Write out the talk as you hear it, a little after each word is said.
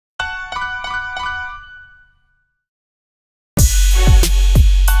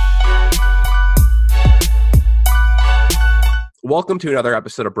Welcome to another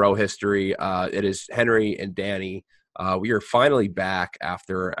episode of Bro History. It is Henry and Danny. We are finally back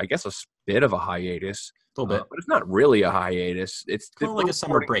after, I guess, bit of a hiatus. A little bit. But it's not really a hiatus. It's kind of like a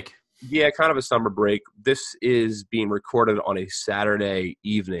summer break. Yeah, kind of a summer break. This is being recorded on a Saturday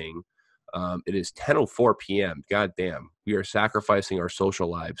evening. It is 10:04 p.m. God damn. We are sacrificing our social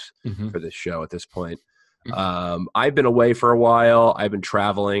lives for this show at this point. I've been away for a while. I've been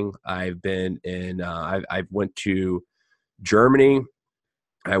traveling. I've been in I went to Germany.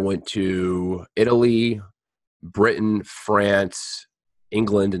 I went to Italy, Britain, France,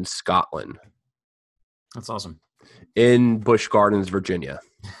 England, and Scotland. That's awesome. In Busch Gardens, Virginia.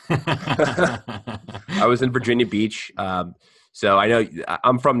 I was in Virginia Beach. So I know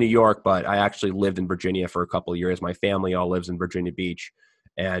I'm from New York, but I actually lived in Virginia for a couple of years. My family all lives in Virginia Beach.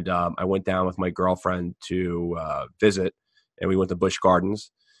 And I went down with my girlfriend to visit, and we went to Busch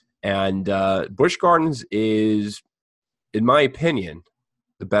Gardens. And Busch Gardens is, in my opinion,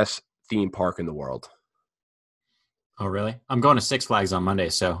 the best theme park in the world. Oh, really? I'm going to Six Flags on Monday,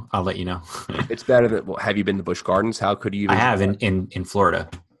 so I'll let you know. It's better than, well, have you been to Busch Gardens? How could you even? I have in Florida.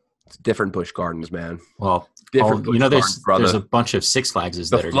 It's different Busch Gardens, man. Well, different there's a bunch of Six Flags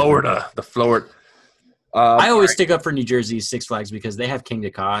that are Florida. The Florida. I always stick up for New Jersey's Six Flags because they have King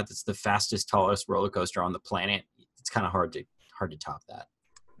Cod. It's the fastest, tallest roller coaster on the planet. It's kind of hard to top that.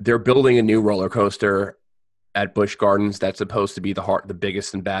 They're building a new roller coaster at Busch Gardens that's supposed to be the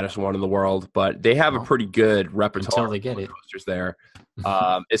biggest and baddest one in the world, but they have a pretty good repertoire until they get of roller coasters there.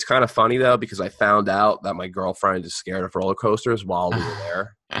 It's kind of funny though, because I found out that my girlfriend is scared of roller coasters while we were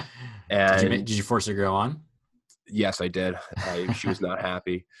there. And did you force her to go on? Yes, I did. She was not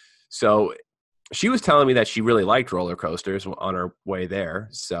happy. So she was telling me that she really liked roller coasters on her way there.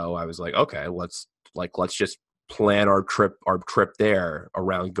 So I was like, okay, let's just plan our trip there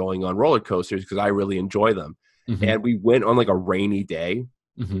around going on roller coasters because I really enjoy them. And we went on like a rainy day.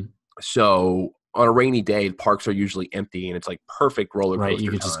 So on a rainy day, parks are usually empty and it's like perfect roller coaster. Right,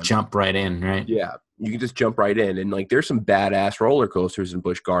 you could just jump right in, right? Yeah, you can just jump right in. And like there's some badass roller coasters in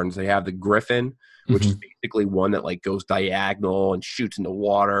Busch Gardens. They have the Griffin, which is basically one that like goes diagonal and shoots into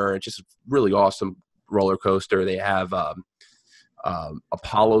water. It's just a really awesome roller coaster. They have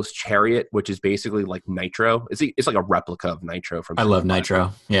Apollo's Chariot, which is basically like Nitro. It's like a replica of Nitro from. I love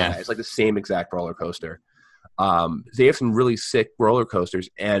Nitro. Yeah, it's like the same exact roller coaster. They have some really sick roller coasters,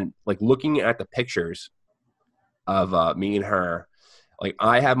 and like looking at the pictures of me and her, like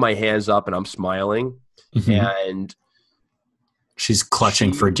I have my hands up and I'm smiling, and she's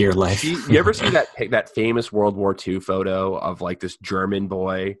clutching for dear life. You ever see that famous World War II photo of like this German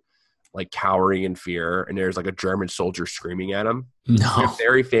boy like cowering in fear, and there's like a German soldier screaming at him? No,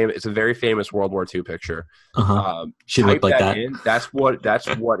 it's a very famous World War II picture. She looked like that. That's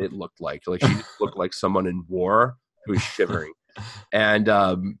what it looked like. Like she just looked like someone in war who was shivering. And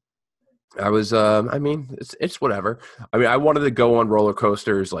I was, I mean, it's whatever. I mean, I wanted to go on roller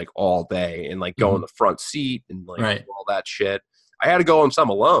coasters like all day and like go in the front seat and like do all that shit. I had to go on some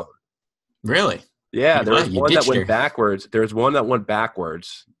alone. Really? Yeah, there was one that went backwards. There's one that went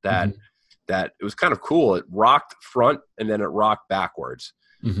backwards that it was kind of cool. It rocked front and then it rocked backwards.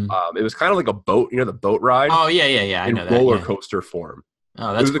 It was kind of like a boat, the boat ride. Oh yeah. I know that. Roller coaster form.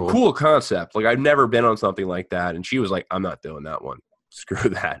 Oh, that's cool. It was a cool concept. Like I've never been on something like that, and she was like, "I'm not doing that one.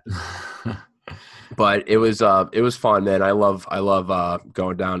 Screw that." But it was fun, man. I love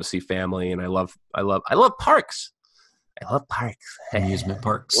going down to see family, and I love parks. I love parks. Amusement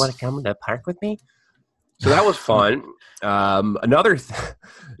parks. Want to come to the park with me? So that was fun.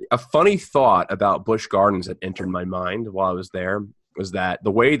 A funny thought about Busch Gardens that entered my mind while I was there was that the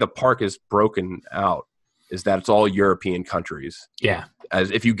way the park is broken out is that it's all European countries. Yeah.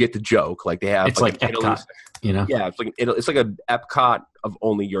 As if you get the joke, like they have, it's like Epcot, Yeah, it's like an Epcot of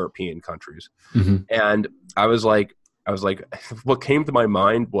only European countries. And I was like, what came to my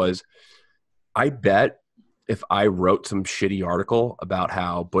mind was, I bet if I wrote some shitty article about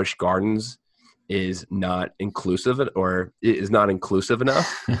how Busch Gardens is not inclusive or is not inclusive enough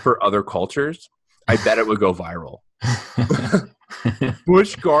for other cultures, I bet it would go viral.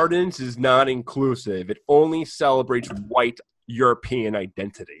 Busch Gardens is not inclusive. It only celebrates white European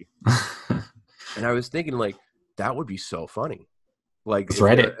identity. And I was thinking, like, that would be so funny. Like, if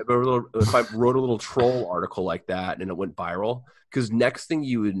I wrote a little troll article like that and it went viral, because next thing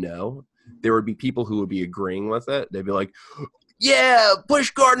you would know, there would be people who would be agreeing with it. They'd be like, yeah, Busch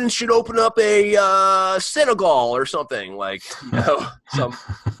Gardens should open up a Senegal or something, like, some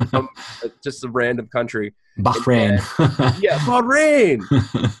just a random country. Bahrain. Yeah, Bahrain.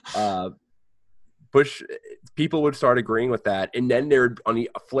 People would start agreeing with that, and then there'd, on the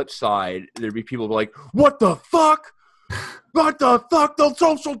flip side, there'd be people like, "What the fuck? What the fuck? The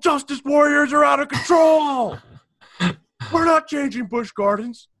social justice warriors are out of control. We're not changing Busch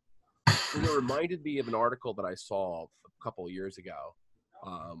Gardens. And it reminded me of an article that I saw a couple of years ago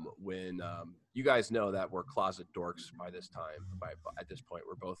when you guys know that we're closet dorks by this time. At this point,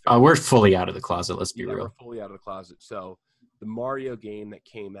 we're both. We're fully out of the closet. Let's be real. We're fully out of the closet. So the Mario game that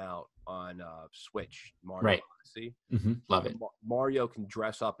came out on Switch, Mario Odyssey, love it. Mario can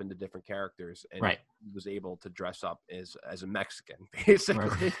dress up into different characters, and he was able to dress up as a Mexican,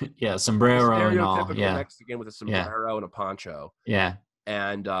 basically. Yeah, sombrero and all. Yeah, Mexican with a sombrero and a poncho. Yeah,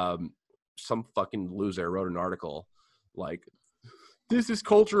 and some fucking loser wrote an article like, this is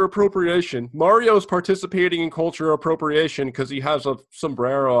culture appropriation. Mario's participating in culture appropriation because he has a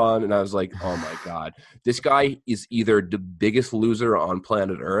sombrero on. And I was like, oh my God, this guy is either the biggest loser on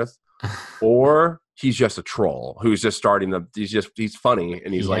planet Earth or he's just a troll who's just he's funny.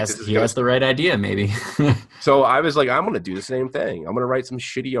 And he has the right idea, maybe. So I was like, I'm going to do the same thing. I'm going to write some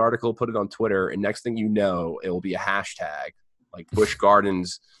shitty article, put it on Twitter. And next thing you know, it will be a hashtag like Busch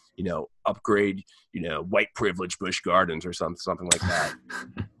Gardens, upgrade, white privilege Busch Gardens or something like that.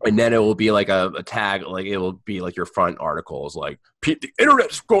 And then it will be like a tag, like it will be like your front articles, like the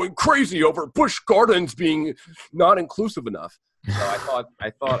internet's going crazy over Busch Gardens being not inclusive enough. So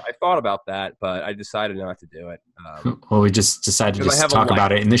I thought about that, but I decided not to do it. Well, we just decided to just talk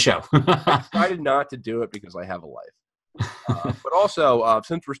about it in the show. I decided not to do it because I have a life. But also,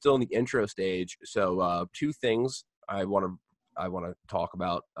 since we're still in the intro stage, so two things I want to talk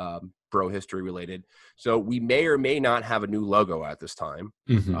about, bro history related. So we may or may not have a new logo at this time.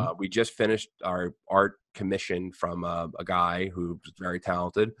 We just finished our art commission from a guy who's very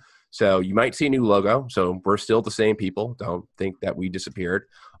talented. So you might see a new logo. So we're still the same people. Don't think that we disappeared.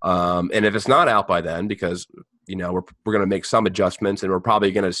 And if it's not out by then, because we're going to make some adjustments, and we're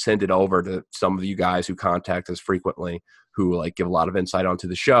probably going to send it over to some of you guys who contact us frequently, who like give a lot of insight onto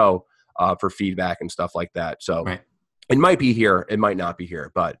the show for feedback and stuff like that. So it might be here, it might not be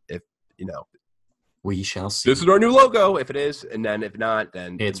here, but if we shall see. This is our new logo if it is, and then if not,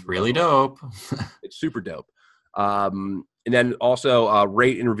 then it's really dope. It's super dope. And then also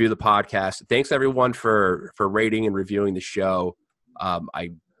rate and review the podcast. Thanks everyone for rating and reviewing the show. I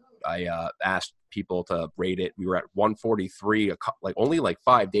asked people to rate it. We were at 143 only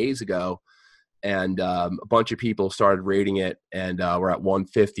 5 days ago, and a bunch of people started rating it, and we're at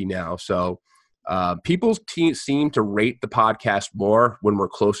 150 now. So people seem to rate the podcast more when we're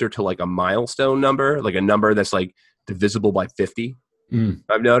closer to like a milestone number, like a number that's like divisible by 50.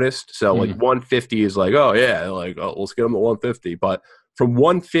 I've noticed. So like 150 is like, oh yeah, like, oh, let's get them to 150. But from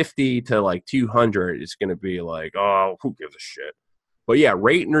 150 to like 200, it's going to be like, oh, who gives a shit? But yeah,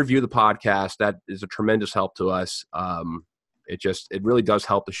 rate and review the podcast. That is a tremendous help to us. It really does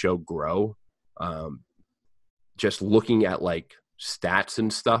help the show grow. Just looking at like stats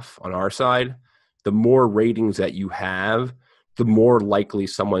and stuff on our side, the more ratings that you have, the more likely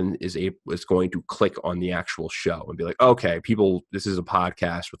someone is going to click on the actual show and be like, okay, this is a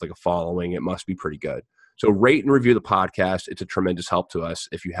podcast with like a following. It must be pretty good. So rate and review the podcast. It's a tremendous help to us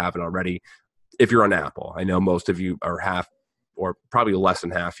if you haven't already. If you're on Apple, I know most of you are half, or probably less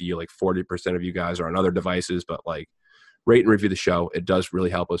than half of you, like 40% of you guys are on other devices, but like rate and review the show. It does really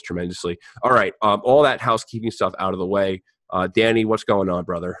help us tremendously. All right. All that housekeeping stuff out of the way. Danny, what's going on,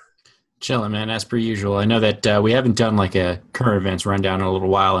 brother? Chilling, man, as per usual. I know that we haven't done like a current events rundown in a little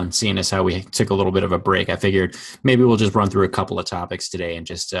while, and seeing as how we took a little bit of a break, I figured maybe we'll just run through a couple of topics today and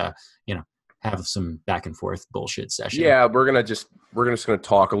just have some back and forth bullshit session. Yeah, we're just gonna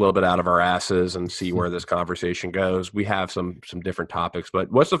talk a little bit out of our asses and see where this conversation goes. We have some different topics,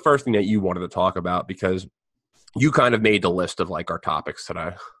 but what's the first thing that you wanted to talk about? Because you kind of made the list of like our topics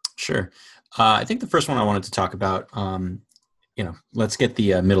today. Sure. I think the first one I wanted to talk about, let's get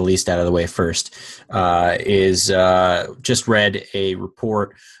the Middle East out of the way first, is just read a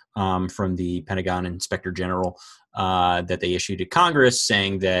report from the Pentagon Inspector General that they issued to Congress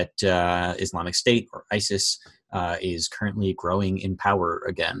saying that Islamic State or ISIS is currently growing in power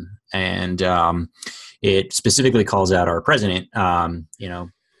again. And it specifically calls out our president,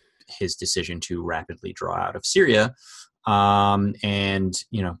 his decision to rapidly draw out of Syria. And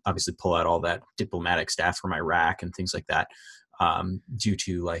obviously pull out all that diplomatic staff from Iraq and things like that, due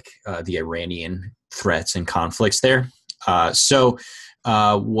to the Iranian threats and conflicts there. So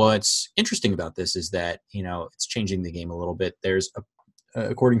what's interesting about this is that, it's changing the game a little bit. There's,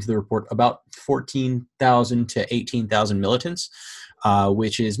 according to the report, about 14,000 to 18,000 militants,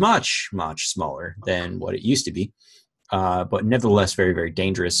 which is much, much smaller than what it used to be. But nevertheless, very, very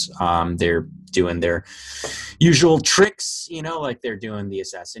dangerous. They're doing their usual tricks, like they're doing the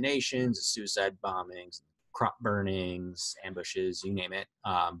assassinations, the suicide bombings, crop burnings, ambushes, you name it.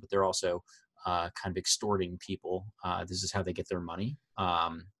 But they're also kind of extorting people. This is how they get their money.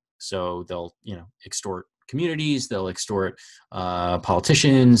 So they'll, extort communities, they'll extort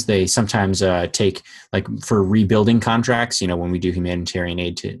politicians. They sometimes take, like, for rebuilding contracts, when we do humanitarian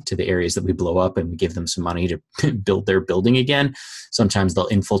aid to the areas that we blow up and we give them some money to build their building again. Sometimes they'll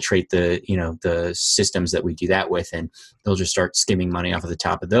infiltrate the systems that we do that with, and they'll just start skimming money off of the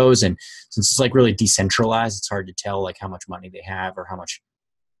top of those. And since it's like really decentralized, it's hard to tell like how much money they have or how much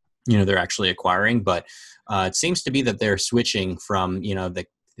they're actually acquiring. But it seems to be that they're switching from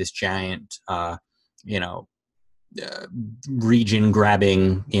this giant region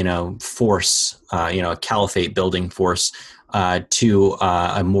grabbing force, a caliphate building force, to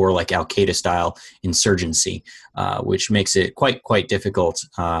a more like Al Qaeda style insurgency, which makes it quite difficult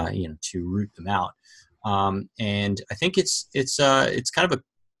to root them out. And I think it's kind of a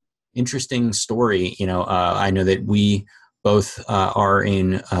interesting story. I know that we both are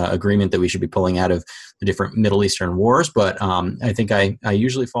in agreement that we should be pulling out of the different Middle Eastern wars, but I think I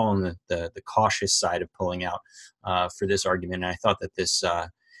usually fall on the cautious side of pulling out for this argument. And I thought that this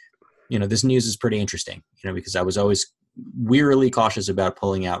this news is pretty interesting, because I was always wearily cautious about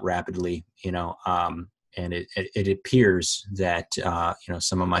pulling out rapidly, and it appears that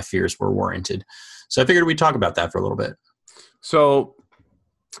some of my fears were warranted. So I figured we'd talk about that for a little bit. So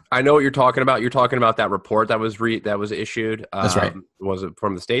I know what you're talking about. You're talking about that report that was issued. That's right. Was it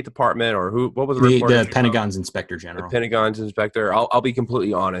from the State Department or who? What was the report? The Pentagon's Inspector General. The Pentagon's Inspector. I'll be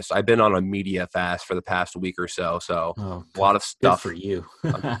completely honest. I've been on a media fast for the past week or so. So a lot of stuff for you.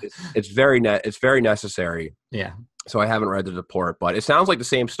 it's very necessary. Yeah. So I haven't read the report, but it sounds like the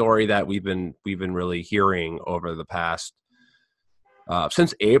same story that we've been really hearing over the past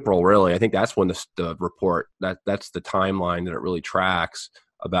since April. Really, I think that's when the report that's the timeline that it really tracks,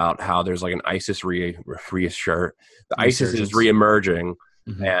 about how there's like an ISIS ISIS is reemerging,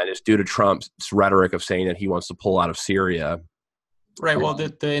 and it's due to Trump's rhetoric of saying that he wants to pull out of Syria. Right. Well,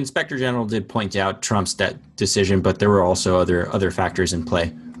 the Inspector General did point out Trump's decision, but there were also other factors in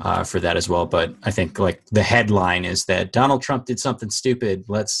play for that as well. But I think like the headline is that Donald Trump did something stupid.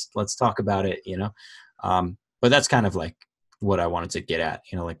 Let's talk about it. But that's kind of like what I wanted to get at.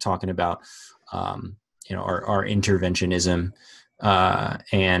 Like talking about our interventionism.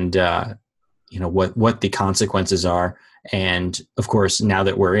 And what the consequences are, and of course, now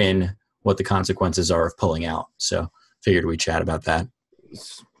that we're in, what the consequences are of pulling out. So, figured we'd chat about that.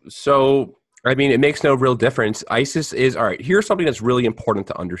 So, I mean, it makes no real difference. ISIS is all right. Here's something that's really important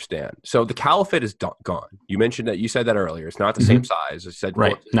to understand. So, the caliphate is gone. You mentioned that. You said that earlier. It's not the same size. I said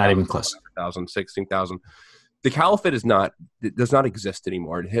right, not even close. 16,000. The caliphate does not exist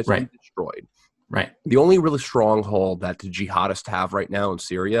anymore. It has been destroyed. Right. The only really stronghold that the jihadists have right now in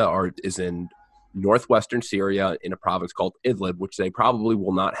Syria is in northwestern Syria in a province called Idlib, which they probably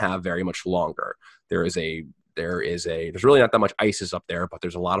will not have very much longer. There's really not that much ISIS up there, but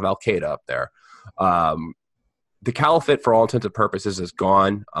there's a lot of Al Qaeda up there. The caliphate, for all intents and purposes, is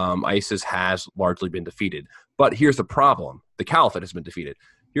gone. ISIS has largely been defeated. But here's the problem: the caliphate has been defeated.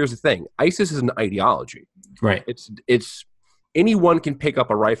 Here's the thing: ISIS is an ideology. Right. It's anyone can pick up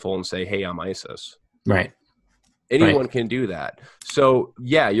a rifle and say, "Hey, I'm ISIS." Right. Anyone can do that. So,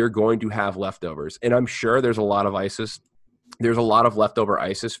 yeah, you're going to have leftovers. And I'm sure there's a lot of ISIS. There's a lot of leftover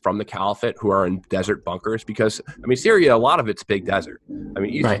ISIS from the caliphate who are in desert bunkers because, I mean, Syria, a lot of it's big desert. I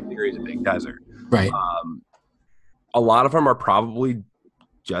mean, Eastern Syria is a big desert. Right. A lot of them are probably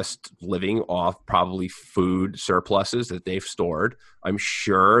just living off probably food surpluses that they've stored. I'm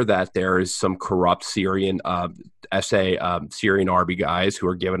sure that there is some corrupt Syrian Syrian army guys who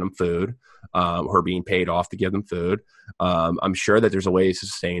are giving them food, who are being paid off to give them food. I'm sure that there's a way to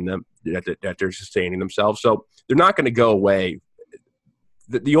sustain them, that they're sustaining themselves. So they're not going to go away.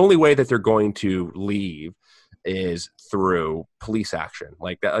 The only way that they're going to leave is through police action.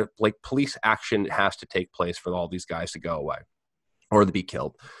 Like police action has to take place for all these guys to go away or to be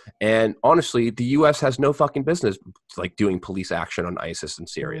killed. And honestly, the U.S. has no fucking business like doing police action on ISIS in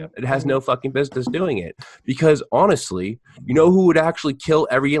Syria. It has no fucking business doing it because honestly, you know who would actually kill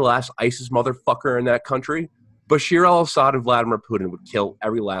every last ISIS motherfucker in that country? Bashar al-Assad and Vladimir Putin would kill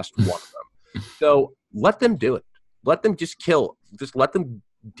every last one of them. So let them do it. Let them just kill. Just let them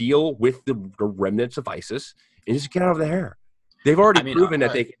deal with the remnants of ISIS and just get out of there. They've already proven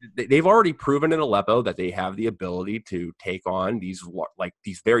that they've already proven in Aleppo that they have the ability to take on these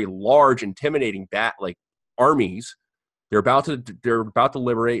very large, intimidating armies. They're about to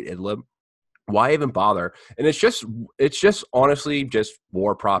liberate Idlib. Why even bother? And it's just honestly just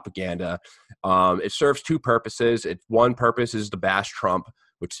war propaganda. It serves two purposes. One purpose is to bash Trump,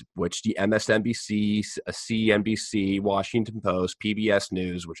 which the MSNBC, CNBC, Washington Post, PBS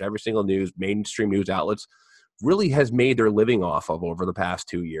News, which every single mainstream news outlets really has made their living off of over the past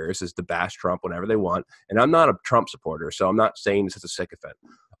 2 years, is to bash Trump whenever they want. And I'm not a Trump supporter, so I'm not saying this as a sycophant.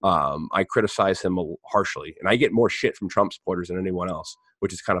 I criticize him harshly, and I get more shit from Trump supporters than anyone else,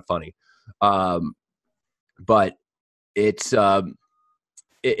 which is kind of funny. But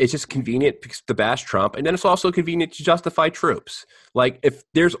it's just convenient to bash Trump, and then it's also convenient to justify troops. Like, if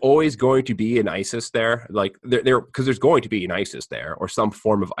there's always going to be an ISIS there, like because there's going to be an ISIS there, or some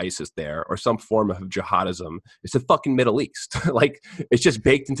form of ISIS there, or some form of jihadism. It's the fucking Middle East. Like, it's just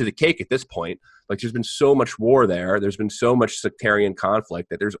baked into the cake at this point. Like, there's been so much war there. There's been so much sectarian conflict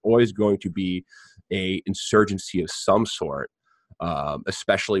that there's always going to be a insurgency of some sort,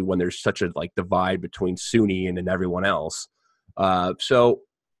 especially when there's such a divide between Sunni and everyone else. So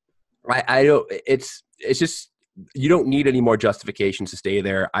I don't. It's just, you don't need any more justifications to stay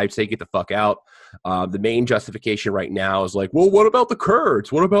there. I'd say get the fuck out. The main justification right now is well, what about the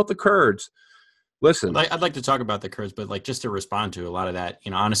Kurds? What about the Kurds? Listen, I'd like to talk about the Kurds, but just to respond to a lot of that,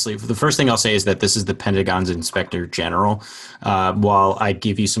 honestly, the first thing I'll say is that this is the Pentagon's Inspector General. While I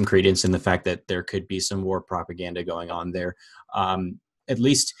give you some credence in the fact that there could be some war propaganda going on there, at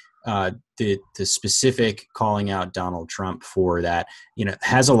least the specific calling out Donald Trump for that,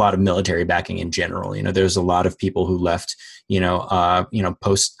 has a lot of military backing in general. There's a lot of people who left,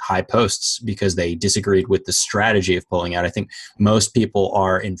 high posts because they disagreed with the strategy of pulling out. I think most people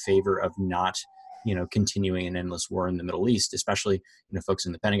are in favor of not, continuing an endless war in the Middle East, especially, folks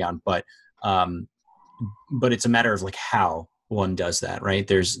in the Pentagon. But it's a matter of how one does that, right?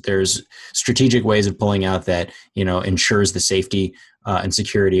 There's strategic ways of pulling out that, ensures the safety and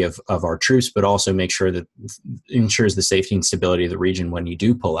security of our troops, but also ensures the safety and stability of the region when you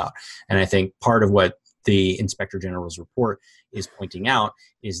do pull out. And I think part of what the Inspector General's report is pointing out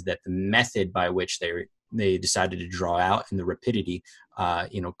is that the method by which they decided to draw out and the rapidity,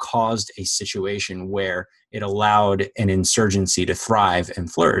 caused a situation where it allowed an insurgency to thrive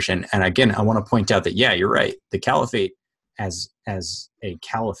and flourish. And again, I want to point out that, yeah, you're right. The caliphate as a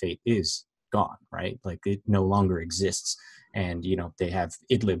caliphate is gone, right? It no longer exists. And, they have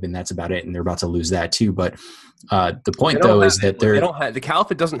Idlib, and that's about it. And they're about to lose that too. But the point, though, is that the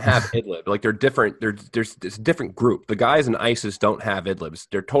caliphate doesn't have Idlib. They're different. There's a different group. The guys in ISIS don't have Idlibs.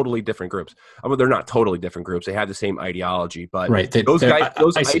 They're totally different groups. I mean, they're not totally different groups. They have the same ideology. But right. Those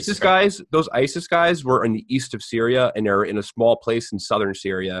ISIS guys were in the east of Syria, and they're in a small place in southern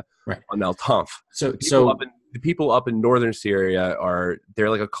Syria, right, on Al Tanf. The people up in northern Syria they're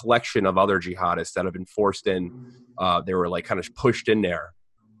like a collection of other jihadists that have been forced in. They were kind of pushed in there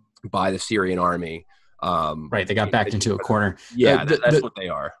by the Syrian army. Right. They got backed into a corner. Yeah, that's what they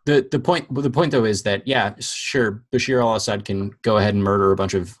are. The point though is that, yeah, sure, Bashar al-Assad can go ahead and murder a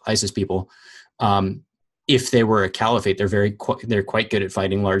bunch of ISIS people. If they were a caliphate, they're quite good at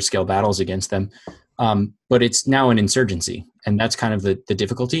fighting large scale battles against them. But it's now an insurgency, and that's kind of the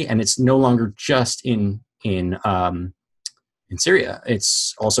difficulty. And it's no longer just in Syria.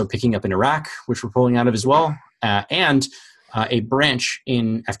 It's also picking up in Iraq, which we're pulling out of as well. And a branch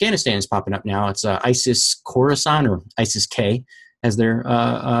in Afghanistan is popping up now. It's ISIS Khorasan, or ISIS-K, as they're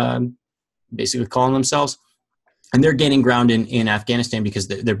basically calling themselves. And they're gaining ground in Afghanistan because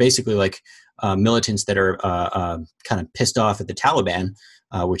they're basically militants that are kind of pissed off at the Taliban,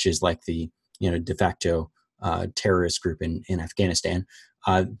 which is the de facto terrorist group in Afghanistan.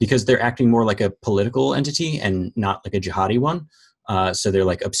 Because they're acting more like a political entity and not like a jihadi one. So they're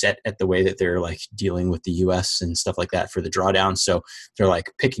upset at the way that they're dealing with the U.S. and stuff like that for the drawdown. So they're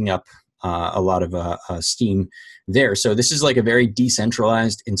picking up a lot of steam there. So this is a very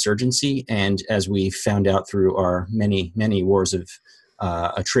decentralized insurgency. And as we found out through our many, many wars of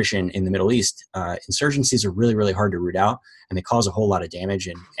attrition in the Middle East, insurgencies are really, really hard to root out, and they cause a whole lot of damage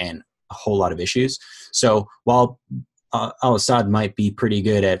and a whole lot of issues. So while al-Assad might be pretty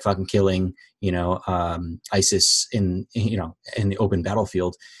good at fucking killing, ISIS in the open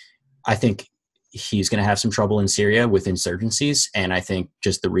battlefield, I think he's going to have some trouble in Syria with insurgencies, and I think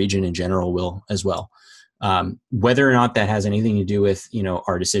just the region in general will as well. Whether or not that has anything to do with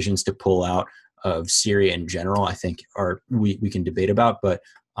our decisions to pull out of Syria in general, I think we can debate about, but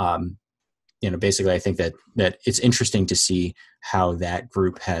basically I think that it's interesting to see how that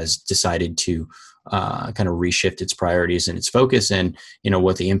group has decided to kind of reshift its priorities and its focus, and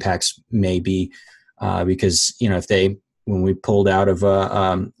what the impacts may be, because when we pulled out of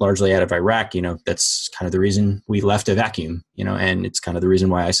largely out of Iraq, that's kind of the reason we left a vacuum, and it's kind of the reason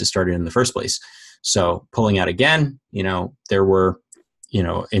why ISIS started in the first place. So pulling out again, there were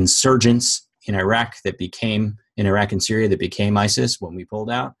insurgents in Iraq that became in Iraq and Syria that became ISIS when we pulled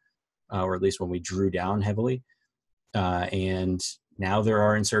out, or at least when we drew down heavily. And now there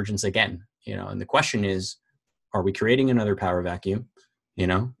are insurgents again, and the question is, are we creating another power vacuum,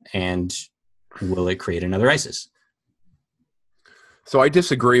 and will it create another ISIS? So I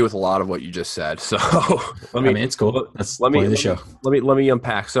disagree with a lot of what you just said. So it's cool. That's the point of the show. Let me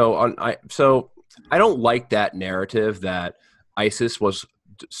unpack. So I don't like that narrative that ISIS was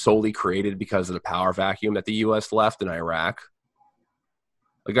solely created because of the power vacuum that the U.S. left in Iraq.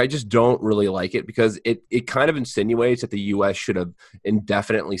 Like, I just don't really like it because it kind of insinuates that the U.S. should have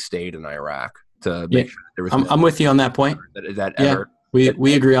indefinitely stayed in Iraq to make sure that there was. I'm with you on that point. We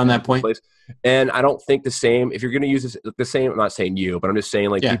agree on that point. And I don't think the same, if you're going to use the same, I'm not saying you, but I'm just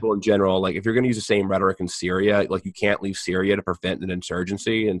saying people in general, like if you're going to use the same rhetoric in Syria, like you can't leave Syria to prevent an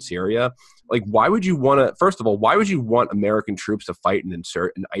insurgency in Syria. Like, why would you want to, first of all, why would you want American troops to fight an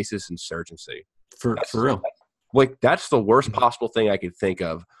ISIS insurgency? For real. Like, that's the worst possible thing I could think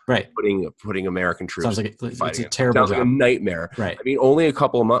of. Right. Putting American troops. Sounds like it's a terrible job. Like a nightmare. Right. I mean, only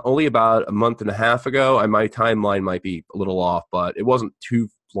about a month and a half ago, and my timeline might be a little off, but it wasn't too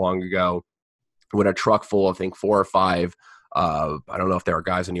long ago when a truck full of, I think, 4 or 5, I don't know if they were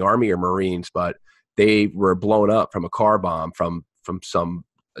guys in the Army or Marines, but they were blown up from a car bomb from some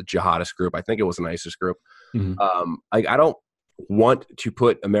jihadist group. I think it was an ISIS group. Mm-hmm. I don't want to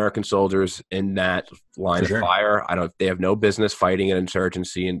put American soldiers in that line of fire. They have no business fighting an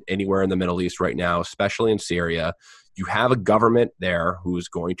insurgency anywhere in the Middle East right now, especially in Syria. You have a government there who's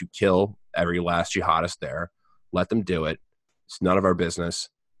going to kill every last jihadist there. Let them do it. It's none of our business.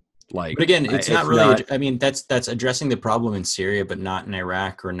 But again, it's not really. I mean, that's addressing the problem in Syria, but not in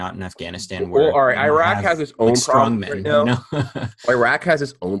Iraq or not in Afghanistan. Well, all right, Iraq has its own problems right now. Iraq has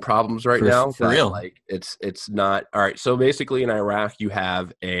its own problems right now. For real, like it's not all right. So basically, in Iraq, you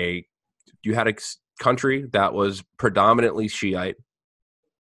had a country that was predominantly Shiite,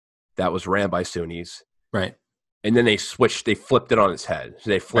 that was ran by Sunnis, right? And then they flipped it on its head. So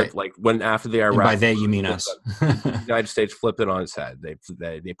they flipped, like, when after the Iraq. And by they, you mean us. The United States flipped it on its head.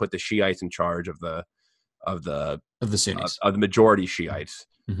 They put the Shiites in charge of the Sunnis, of the majority Shiites.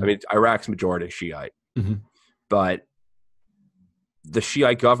 Mm-hmm. I mean, Iraq's majority Shiite, mm-hmm. but the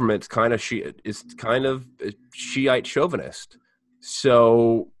Shiite government is kind of Shiite chauvinist.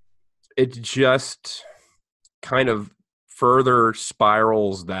 So it just kind of further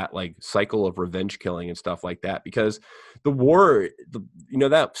spirals that like cycle of revenge killing and stuff like that, because the war,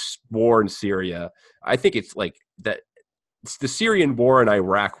 that war in Syria, I think it's like that. It's the Syrian war and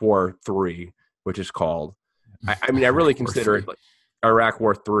Iraq War 3, which is called. I mean, I really consider it like Iraq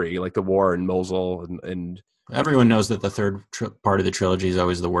War 3, like the war in Mosul, and everyone knows that the third part of the trilogy is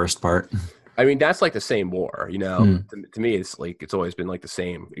always the worst part. I mean, that's like the same war, To me, it's like it's always been like the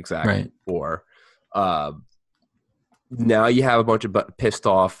same exact war. Now you have a bunch of pissed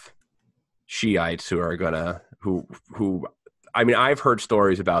off Shiites who are who I mean, I've heard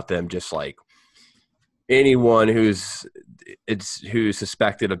stories about them, just like anyone who's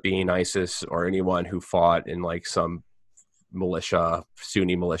suspected of being ISIS, or anyone who fought in like some militia,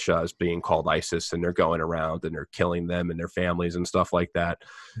 Sunni militia, is being called ISIS, and they're going around and they're killing them and their families and stuff like that.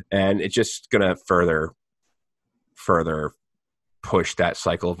 And it's just going to further push that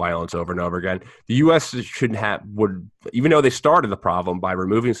cycle of violence over and over again. The U.S. even though they started the problem by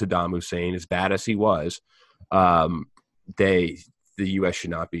removing Saddam Hussein, as bad as he was, the U.S.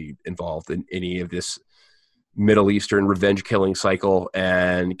 should not be involved in any of this Middle Eastern revenge killing cycle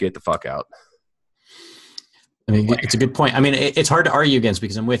and get the fuck out. I mean, it's a good point. I mean, it's hard to argue against,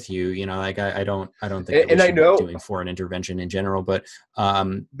 because I'm with you. Like I don't think that we should be doing foreign intervention in general, but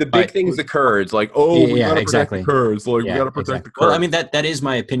the big thing is the Kurds. Like, we gotta protect the Kurds. Like, we gotta protect the Kurds. Well, I mean, that is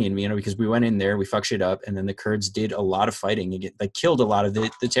my opinion. Because we went in there, we fucked shit up, and then the Kurds did a lot of fighting. They killed a lot of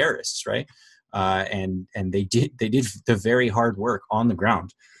the terrorists, right? And they did the very hard work on the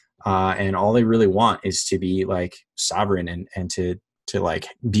ground. And all they really want is to be like sovereign and to like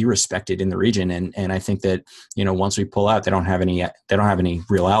be respected in the region. And I think that, once we pull out, they don't have any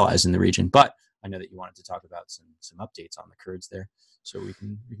real allies in the region. But I know that you wanted to talk about some updates on the Kurds there. So we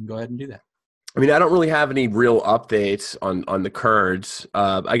can go ahead and do that. I mean, I don't really have any real updates on the Kurds.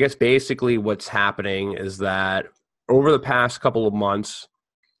 I guess basically what's happening is that over the past couple of months,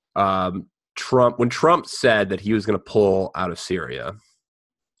 when Trump said that he was going to pull out of Syria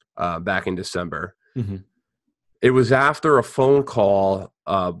back in December, mm-hmm. It was after a phone call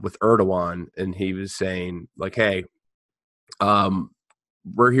with Erdogan, and he was saying, like, hey,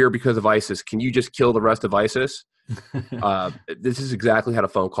 we're here because of ISIS. Can you just kill the rest of ISIS? This is exactly how the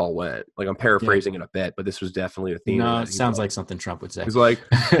phone call went. Like, I'm paraphrasing it a bit, but this was definitely a theme. No, it sounds like something Trump would say. He's like,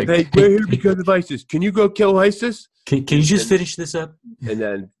 "Hey, we're here because of ISIS. Can you go kill ISIS? Can you just finish this up?"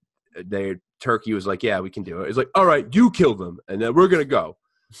 And then Turkey was like, "Yeah, we can do it." It's like, "All right, you kill them, and then we're gonna go."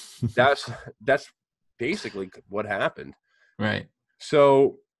 That's basically what happened. Right.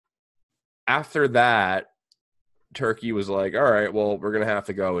 So after that, Turkey was like, "All right, well, we're gonna have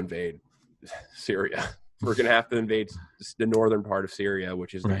to go invade Syria. We're gonna have to invade the northern part of Syria,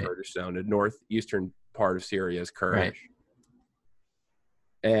 which is the Kurdish zone. The northeastern part of Syria is Kurdish."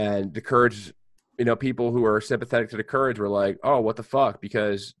 And the Kurds, people who are sympathetic to the Kurds were like, "Oh, what the fuck?"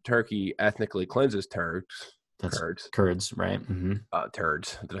 Because Turkey ethnically cleanses Kurds, right? Mm-hmm.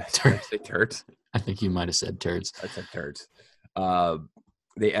 Turds. Did I say turds? I think you might have said turds. I said turds.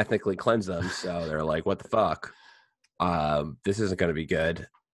 They ethnically cleanse them, so they're like, "What the fuck? This isn't going to be good."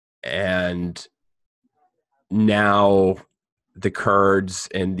 And now the Kurds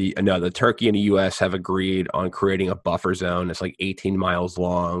and the Turkey and the U.S. have agreed on creating a buffer zone. It's like 18 miles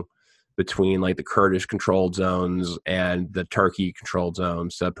long between like the Kurdish controlled zones and the Turkey controlled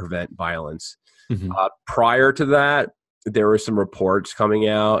zones to prevent violence. Mm-hmm. Prior to that, there were some reports coming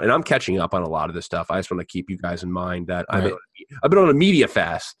out, and I'm catching up on a lot of this stuff. I just want to keep you guys in mind that I've been on a media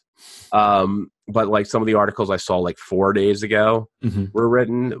fast. But like some of the articles I saw like 4 days ago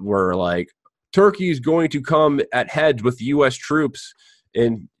were like, Turkey is going to come at heads with U.S. troops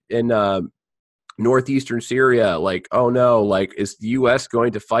in northeastern Syria. Like, oh no, like, is the U.S.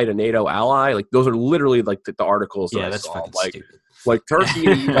 going to fight a NATO ally? Like, those are literally like the articles that I that's saw. fucking Like, stupid. Like, Turkey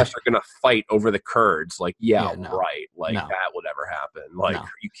and the U.S. are going to fight over the Kurds. Like, no. Right. Like, that would never happen. Like, are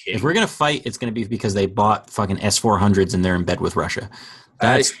you kidding? If we're going to fight, it's going to be because they bought fucking S-400s and they're in bed with Russia.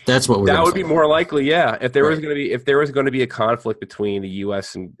 That's what we're. That would be more likely, yeah. If there was going to be a conflict between the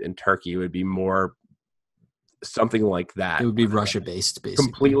U.S. and Turkey, it would be more something like that. It would be Russia-based, basically.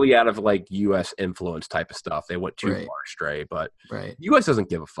 Completely out of like U.S. influence type of stuff. They went too far astray, but the U.S. doesn't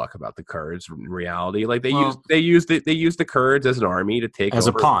give a fuck about the Kurds in reality. Like, they use the Kurds as an army to take as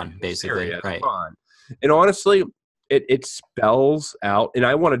over a pawn, basically. Syria, right. And honestly, it spells out. And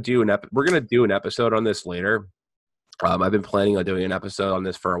I want to do we're going to do an episode on this later. I've been planning on doing an episode on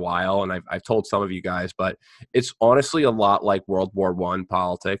this for a while, and I've told some of you guys, but it's honestly a lot like World War I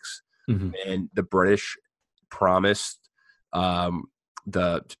politics. And the British promised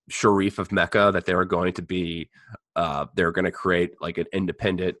the Sharif of Mecca that they were going to be, they're going to create like an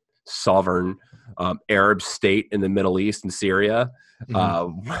independent, sovereign Arab state in the Middle East and Syria.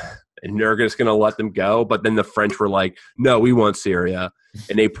 And they're just going to let them go. But then the French were like, "No, we want Syria."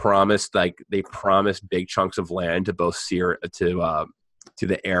 And they promised big chunks of land to both Syria, to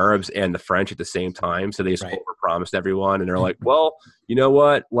the Arabs and the French at the same time. So they just overpromised everyone. And they're like, "Well, you know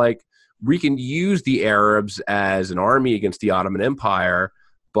what? Like, we can use the Arabs as an army against the Ottoman Empire,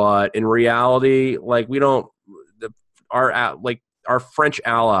 but in reality, like, we don't. Our French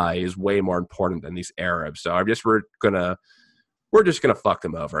ally is way more important than these Arabs. So we're just gonna fuck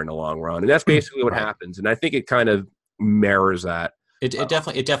them over in the long run." And that's basically what happens. And I think it kind of mirrors that. It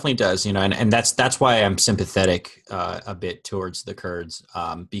definitely does, and that's why I'm sympathetic a bit towards the Kurds,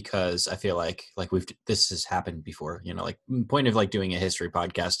 because I feel like this has happened before. Like, the point of like doing a history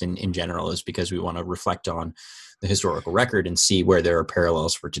podcast in general is because we want to reflect on the historical record and see where there are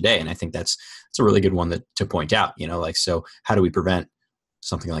parallels for today. And I think that's a really good one to point out. So how do we prevent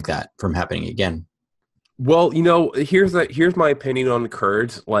something like that from happening again? Well, here's my opinion on the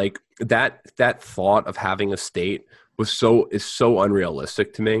Kurds. Like, that thought of having a state is so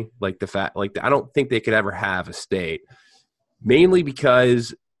unrealistic to me. Like, the fact, like, I don't think they could ever have a state, mainly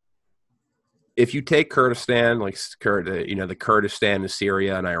because if you take Kurdistan, like the Kurdistan of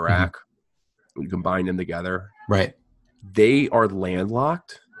Syria and Iraq, you combine them together, right? They are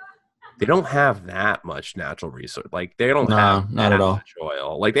landlocked. They don't have that much natural resource. Like, they don't have not at all much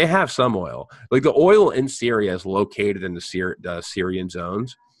oil. Like, they have some oil. Like, the oil in Syria is located in the Syrian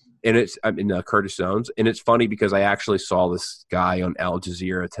zones, and it's in the Kurdish zones. And it's funny because I actually saw this guy on Al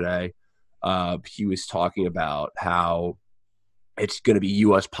Jazeera today. He was talking about how it's going to be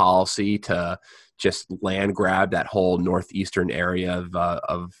U.S. policy to just land grab that whole northeastern area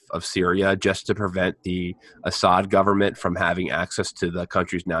of Syria just to prevent the Assad government from having access to the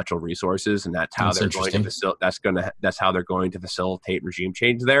country's natural resources, and that's how they're going to that's how they're going to facilitate regime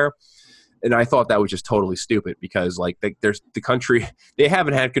change there. And I thought that was just totally stupid because, like, there's the country, they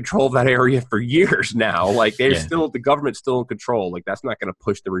haven't had control of that area for years now. Like, the government's still in control. Like, that's not going to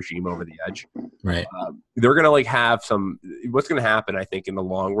push the regime over the edge. Right. They're going to like have what's going to happen, I think, in the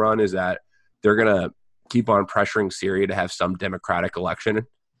long run is that they're going to keep on pressuring Syria to have some democratic election.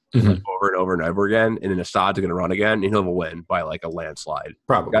 over and over and over again, and then Assad's going to run again, and he'll win by like a landslide.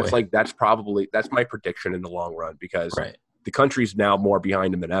 Probably. That's my prediction in the long run, because the country's now more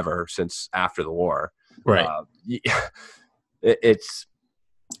behind him than ever since after the war. Right. It's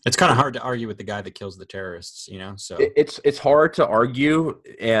kind of hard to argue with the guy that kills the terrorists, So it's hard to argue,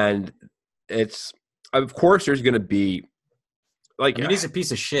 and it's, of course there's going to be, like, I mean, he's a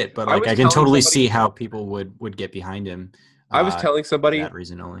piece of shit, but like I can totally see how people would get behind him. I was telling somebody for that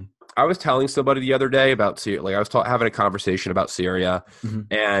reason only. I was telling somebody the other day about Syria. Like, I was having a conversation about Syria,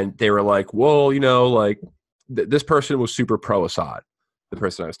 and they were like, "Well, like this person was super pro-Assad." The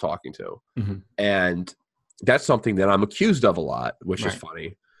person I was talking to, and that's something that I'm accused of a lot, which is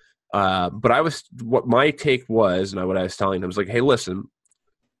funny. But what my take was, and what I was telling them was like, "Hey, listen,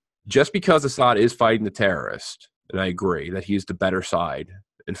 just because Assad is fighting the terrorist, and I agree that he's the better side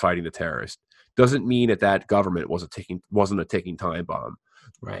in fighting the terrorist, doesn't mean that government wasn't a ticking time bomb."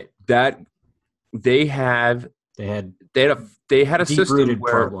 Right. That they had a system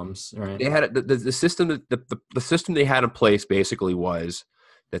where problems. Right. They had the system the system they had in place basically was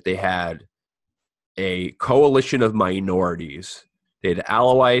that they had a coalition of minorities. They had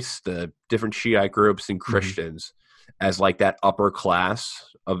Alawites, the different Shiite groups, and Christians as like that upper class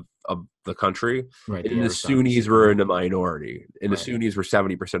of the country. Right. And the Sunnis were in the minority, and the Sunnis were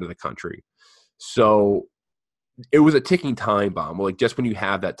 70% of the country. So it was a ticking time bomb. Like, just when you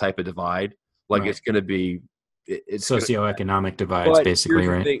have that type of divide, like it's going to be it's socioeconomic divides, basically,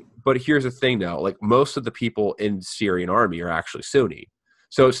 right? But here's the thing, though. Like, most of the people in the Syrian army are actually Sunni.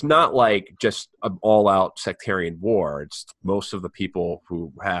 So it's not like just an all-out sectarian war. It's most of the people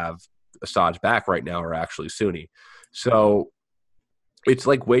who have Assad's back right now are actually Sunni. So it's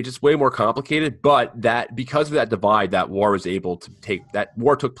like way more complicated, but because of that divide, that war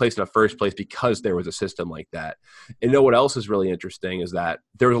took place in the first place because there was a system like that. And what else is really interesting is that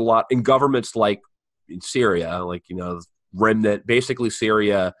there's a lot in governments like in Syria, like, remnant. Basically,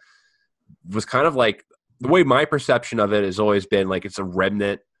 Syria was kind of like, the way my perception of it has always been like it's a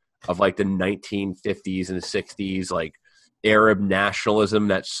remnant of like the 1950s and the 60s, like Arab nationalism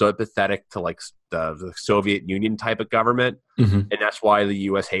that's sympathetic to like the Soviet Union type of government, and that's why the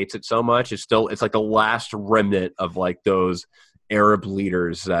U.S. hates it so much. It's like the last remnant of like those Arab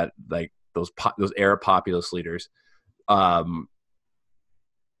leaders, that like those Arab populist leaders. What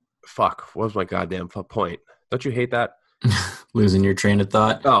was my goddamn point? Don't you hate that? Losing your train of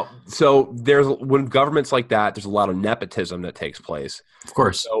thought. Oh, so when governments like that, there's a lot of nepotism that takes place. Of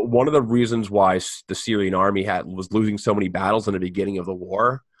course. So one of the reasons why the Syrian army was losing so many battles in the beginning of the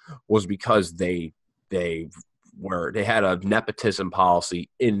war was because they had a nepotism policy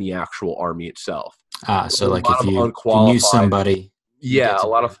in the actual army itself. So like if you knew somebody, a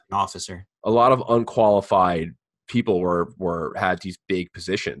lot of an officer, a lot of unqualified people had these big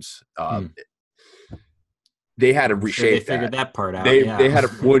positions. They had to reshape they figured that part out. They had to,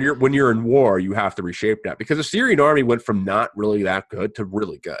 when you're in war, you have to reshape that, because the Syrian army went from not really that good to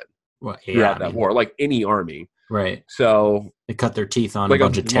really good throughout that war, like any army. Right. So they cut their teeth on like a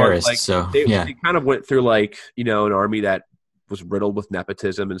bunch of terrorists. They kind of went through like, an army that was riddled with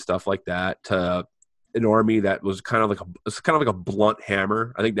nepotism and stuff like that, to an army that was kind of like a blunt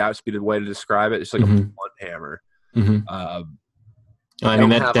hammer. I think that would be the way to describe it. It's like a blunt hammer. I mean,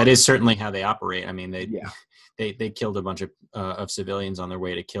 that is certainly how they operate. I mean, they killed a bunch of civilians on their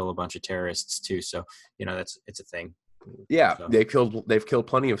way to kill a bunch of terrorists too. So, it's a thing. Yeah. So. They've killed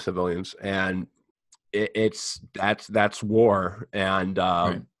plenty of civilians, and that's war. And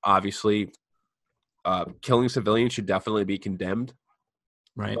obviously killing civilians should definitely be condemned.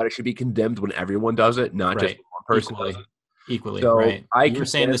 Right. But it should be condemned when everyone does it, not just one person does it. Equally, so right. You were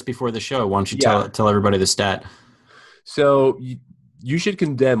saying this before the show. Why don't you tell everybody the stat? So you should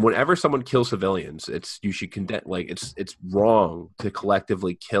condemn whenever someone kills civilians. You should condemn, like, it's wrong to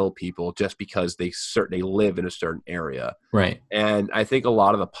collectively kill people just because they live in a certain area. Right. And I think a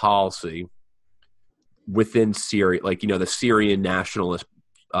lot of the policy within Syria, like, the Syrian nationalist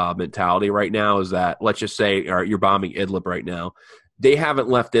mentality right now is that, let's just say, all right, you're bombing Idlib right now. They haven't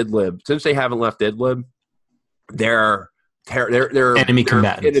left Idlib. Since they haven't left Idlib, they're enemy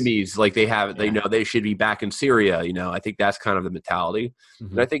combatants. Enemies, like they know they should be back in Syria. I think that's kind of the mentality,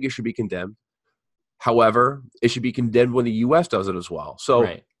 and I think it should be condemned. However, it should be condemned when the U.S. does it as well. So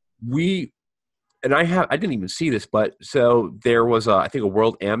I didn't even see this, but so there was I think a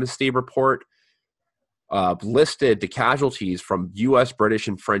World Amnesty report listed the casualties from U.S., British,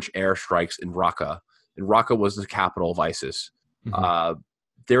 and French airstrikes in Raqqa. And Raqqa was the capital of ISIS.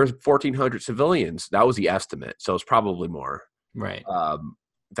 There was 1,400 civilians. That was the estimate, so it's probably more. Right.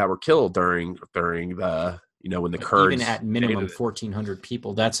 That were killed during the when the But Kurds even at minimum 1,400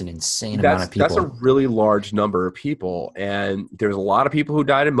 people, that's an insane amount of people. That's a really large number of people, and there's a lot of people who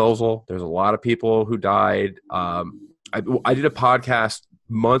died in Mosul. There's a lot of people who died. I did a podcast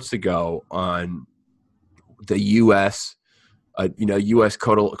months ago on the U.S. U.S.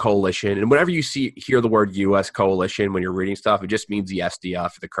 coalition, and whenever you hear the word U.S. coalition when you're reading stuff, it just means the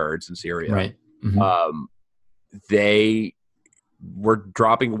SDF, the Kurds in Syria. Right. Mm-hmm. They were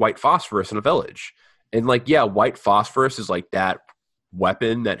dropping white phosphorus in a village, and white phosphorus is like that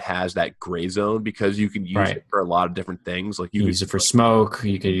weapon that has that gray zone because you can use it for a lot of different things. Like you can use it for smoke.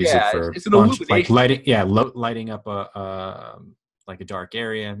 You can use it for it's an illumination. Lighting up a dark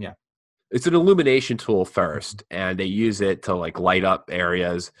area. Yeah. It's an illumination tool first, and they use it to light up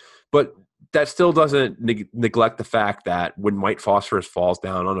areas. But that still doesn't neglect the fact that when white phosphorus falls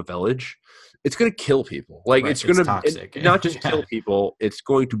down on a village, it's going to kill people. It's going to not just kill people; it's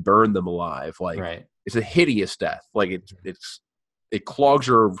going to burn them alive. It's a hideous death. It clogs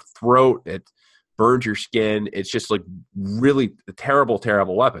your throat. It burns your skin. It's just really a terrible,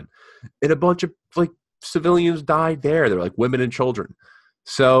 terrible weapon. And a bunch of civilians died there. They're women and children.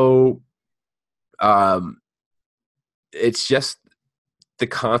 So. It's just the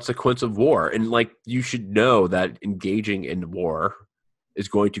consequence of war. And you should know that engaging in war is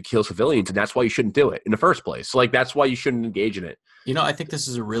going to kill civilians, and that's why you shouldn't do it in the first place. That's why you shouldn't engage in it. I think this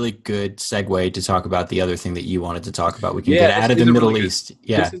is a really good segue to talk about the other thing that you wanted to talk about. We can get out of the Middle East.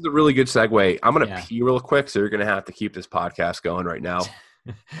 Yeah. This is a really good segue. I'm going to pee real quick, so you're going to have to keep this podcast going right now.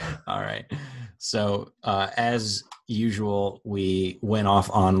 All right. So as usual, we went off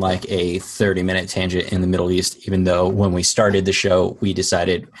on a 30-minute tangent in the Middle East, even though when we started the show, we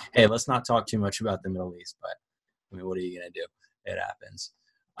decided, hey, let's not talk too much about the Middle East. But what are you going to do? It happens.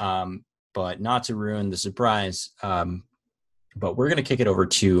 But not to ruin the surprise, but we're going to kick it over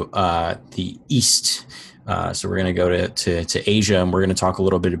to the East. So we're going to go to Asia, and we're going to talk a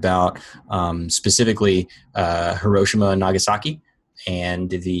little bit about specifically Hiroshima and Nagasaki and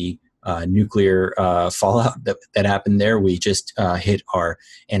the nuclear fallout that happened there. We just hit our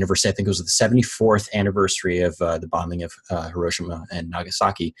anniversary. I think it was the 74th anniversary of the bombing of Hiroshima and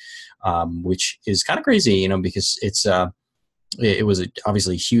Nagasaki, which is kind of crazy, because it was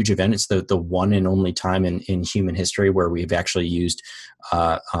obviously a huge event. It's the one and only time in human history where we've actually used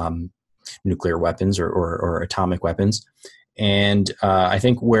nuclear weapons or atomic weapons. And I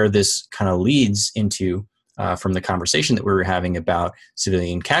think where this kind of leads into from the conversation that we were having about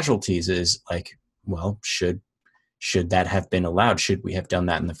civilian casualties is should that have been allowed? Should we have done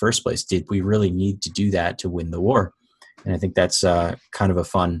that in the first place? Did we really need to do that to win the war? And I think that's kind of a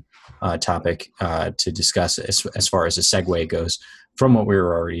fun topic to discuss as far as a segue goes from what we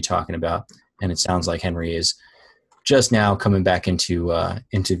were already talking about. And it sounds like Henry is just now coming back into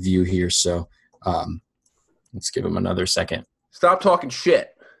view here. So let's give him another second. Stop talking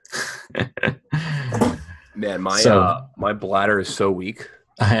shit. Man, my bladder is so weak.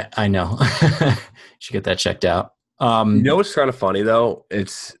 I know. Should get that checked out. What's kind of funny though?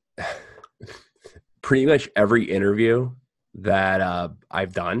 It's pretty much every interview that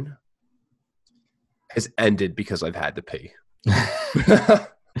I've done has ended because I've had to pee.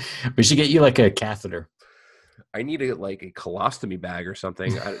 We should get you a catheter. I need a colostomy bag or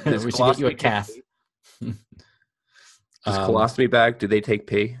something. We should get you a cath. Does colostomy bag, do they take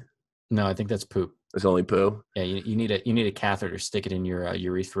pee? No, I think that's poop. It's only poo. Yeah, you need a catheter. Stick it in your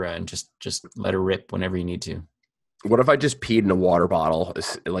urethra and just let it rip whenever you need to. What if I just peed in a water bottle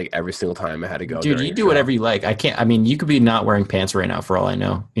every single time I had to go? Dude, you do whatever you like. You could be not wearing pants right now for all I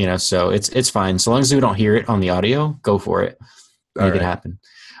know. So it's fine. So long as we don't hear it on the audio, go for it. Make it happen.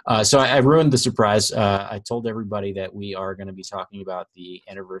 So I ruined the surprise. I told everybody that we are going to be talking about the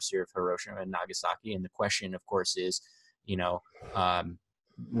anniversary of Hiroshima and Nagasaki. And the question, of course, is,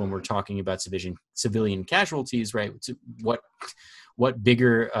 when we're talking about civilian casualties, right? What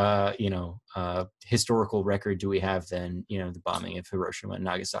bigger, historical record do we have than, the bombing of Hiroshima and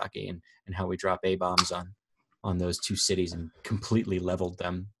Nagasaki and how we drop A-bombs on those two cities and completely leveled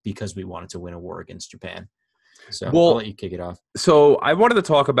them because we wanted to win a war against Japan. So I'll let you kick it off. So I wanted to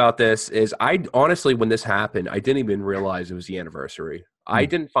talk about this I honestly, when this happened, I didn't even realize it was the anniversary. I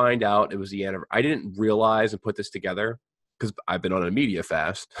didn't find out it was the anniversary. I didn't realize and put this together because I've been on a media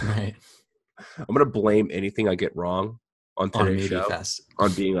fast. Right. I'm going to blame anything I get wrong on today's show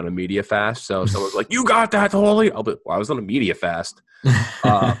on being on a media fast. So someone's like, you got that totally. I was on a media fast.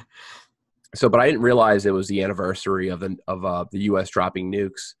 But I didn't realize it was the anniversary of the U.S. dropping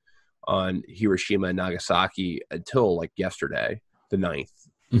nukes on Hiroshima and Nagasaki until yesterday, the 9th.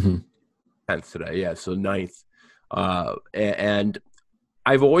 10th today. Yeah. So 9th. And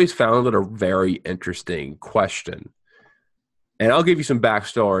I've always found it a very interesting question. And I'll give you some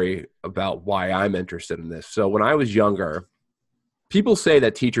backstory about why I'm interested in this. So when I was younger, people say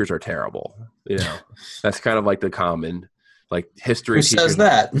that teachers are terrible. You know, that's kind of like the common, like history Who teachers. says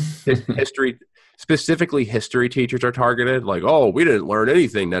that? History, specifically history teachers are targeted. Like, oh, we didn't learn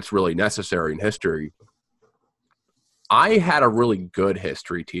anything that's really necessary in history. I had a really good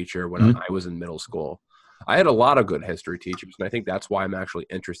history teacher when I was in middle school. I had a lot of good history teachers, and I think that's why I'm actually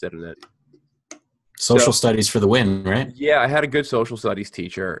interested in it. Social studies for the win, right? Yeah, I had a good social studies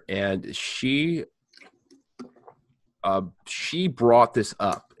teacher, and she brought this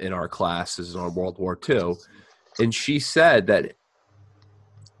up in our classes on World War II, and she said that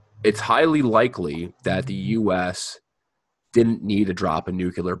it's highly likely that the U.S. didn't need to drop a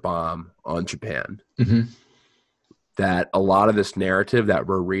nuclear bomb on Japan. Mm-hmm. That a lot of this narrative that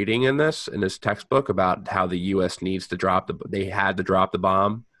we're reading in this textbook about how the U.S. needs to they had to drop the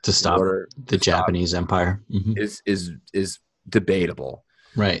bomb to stop the Japanese empire is debatable.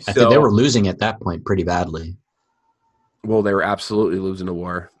 Right. I think they were losing at that point pretty badly. Well, they were absolutely losing the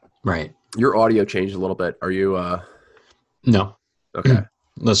war. Right. Your audio changed a little bit. Are you No. Okay.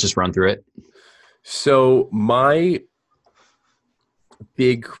 Let's just run through it. So my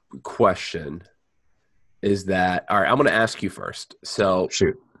big question is that, all right, I'm going to ask you first. So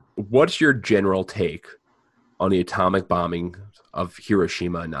shoot. What's your general take on the atomic bombing of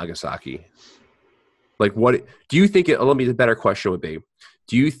Hiroshima and Nagasaki? Like, what do you think? The better question would be,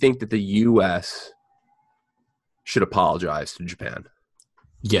 do you think that the U.S. should apologize to Japan?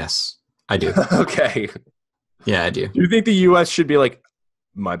 Yes, I do. Okay. Yeah, I do. Do you think the U.S. should be like,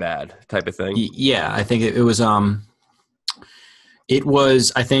 my bad type of thing? Yeah, I think it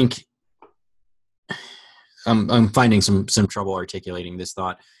was, I think, I'm finding some trouble articulating this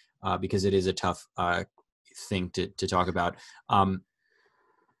thought because it is a tough thing to talk about.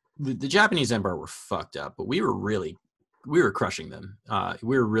 The Japanese empire were fucked up, but we were crushing them.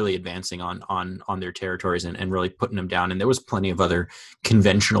 We were really advancing on their territories and really putting them down. And there was plenty of other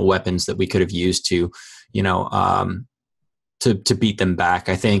conventional weapons that we could have used to, to beat them back.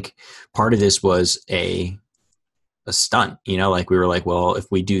 I think part of this was a stunt, like we were like, well, if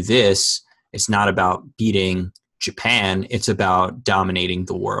we do this, it's not about beating Japan, it's about dominating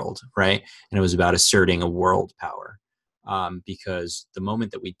the world, right? And it was about asserting a world power. Because the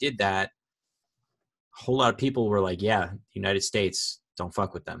moment that we did that, a whole lot of people were like, yeah, the United States, don't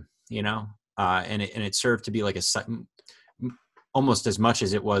fuck with them, and it served to be like almost as much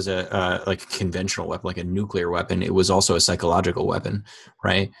as it was like a conventional weapon, like a nuclear weapon, it was also a psychological weapon,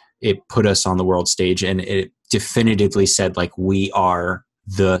 right? It put us on the world stage and it definitively said, like, we are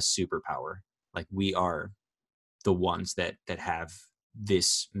the superpower. Like, we are the ones that have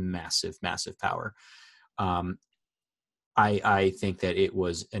this massive, massive power. I think that it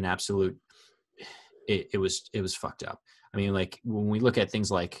was an absolute, it was fucked up. I mean, like, when we look at things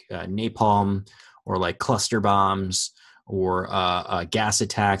like napalm or like cluster bombs or gas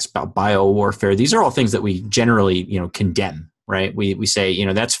attacks, about bio warfare, these are all things that we generally, condemn, right? We say,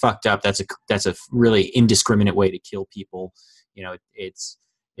 that's fucked up. That's a really indiscriminate way to kill people.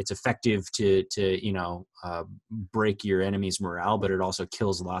 It's effective to break your enemy's morale, but it also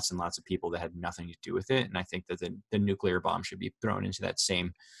kills lots and lots of people that had nothing to do with it. And I think that the nuclear bomb should be thrown into that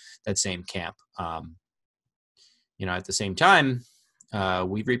same camp. At the same time,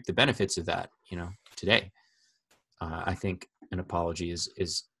 we reap the benefits of that, today. I think an apology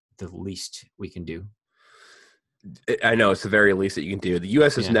is the least we can do. I know it's the very least that you can do. The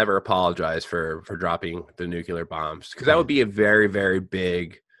U.S. has never apologized for dropping the nuclear bombs, because that would be a very, very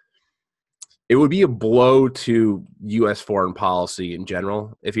big. It would be a blow to U.S. foreign policy in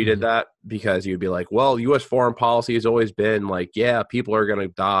general if you did that, because you'd be like, well, U.S. foreign policy has always been like, yeah, people are going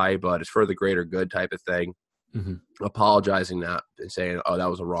to die, but it's for the greater good type of thing. Apologizing that and saying, oh, that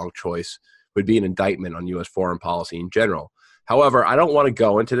was a wrong choice would be an indictment on U.S. foreign policy in general. However, I don't want to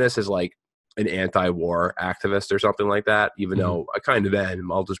go into this as like an anti-war activist or something like that, even though I kind of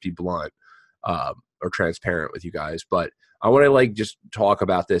am. I'll just be blunt or transparent with you guys. But I want to like just talk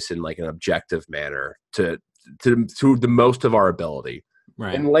about this in like an objective manner to the most of our ability,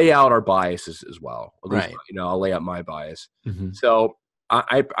 right, and lay out our biases as well. At least, right. I'll lay out my bias. So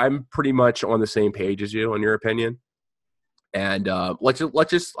I'm pretty much on the same page as you on your opinion. And let's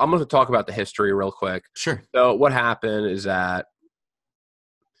just I'm going to talk about the history real quick. Sure. So what happened is that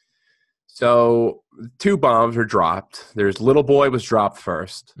two bombs were dropped. There's Little Boy was dropped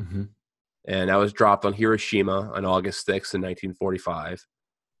first, and that was dropped on Hiroshima on August 6th in 1945.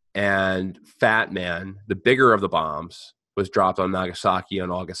 And Fat Man, the bigger of the bombs, was dropped on Nagasaki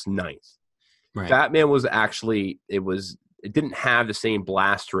on August 9th. Right. Fat Man was actually it didn't have the same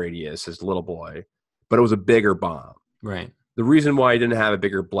blast radius as Little Boy, but it was a bigger bomb. Right. The reason why it didn't have a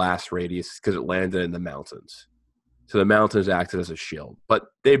bigger blast radius is because it landed in the mountains. So the mountains acted as a shield. But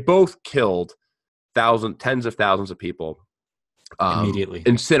they both killed tens of thousands of people. Immediately.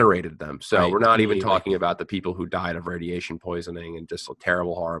 Incinerated them. So right. We're not even talking about the people who died of radiation poisoning and just a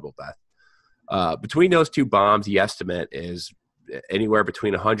terrible, horrible death. Between those two bombs, the estimate is anywhere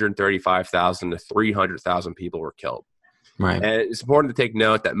between 135,000 to 300,000 people were killed. Right. And it's important to take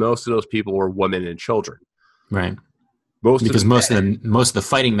note that most of those people were women and children. Right. Most of the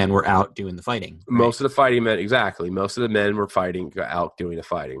fighting men were out doing the fighting. Right? Most of the fighting men, exactly. Most of the men were out doing the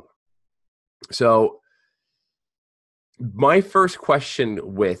fighting. So my first question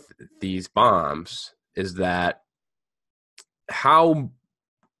with these bombs is that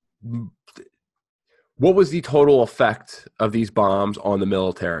what was the total effect of these bombs on the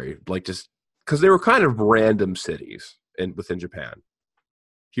military? Like, just because they were kind of random cities within Japan,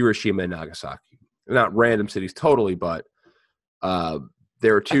 Hiroshima and Nagasaki. Not random cities totally, but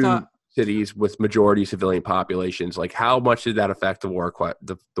there are two cities with majority civilian populations. Like, how much did that affect the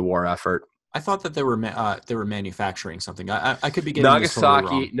war effort? I thought that they were manufacturing something. I could be getting this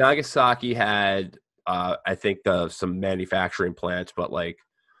totally wrong. Nagasaki had I think some manufacturing plants, but like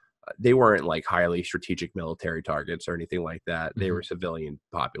they weren't like highly strategic military targets or anything like that. They were civilian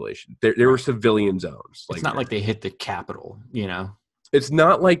population. There were civilian zones. It's not like they hit the capital, you know. It's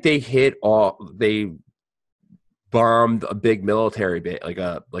not like they bombed a big military base,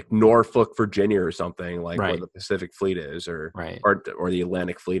 like Norfolk, Virginia, or something, like where the Pacific Fleet is, or the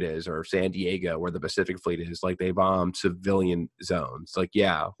Atlantic Fleet is, or San Diego, where the Pacific Fleet is. Like, they bombed civilian zones. Like,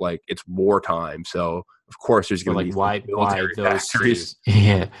 yeah, like it's wartime, so of course there's going to be why those factories.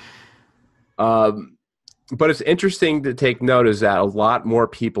 Yeah. But it's interesting to take note is that a lot more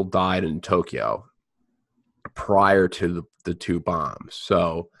people died in Tokyo prior to the two bombs.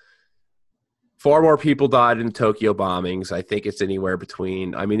 So far more people died in Tokyo bombings. I think it's anywhere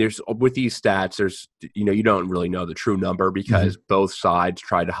between, with these stats, you don't really know the true number because both sides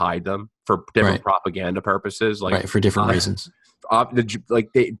tried to hide them for different propaganda purposes. Like, for different reasons. But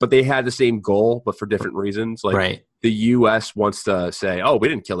they had the same goal, but for different reasons. Like, the U.S. wants to say, "Oh, we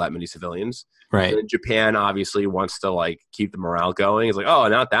didn't kill that many civilians." Right. And Japan obviously wants to like keep the morale going. It's like, "Oh,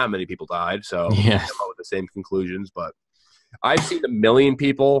 not that many people died," so come up with the same conclusions. But I've seen 1 million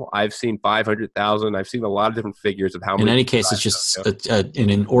people. I've seen 500,000. I've seen a lot of different figures of how many. In any case, it's just an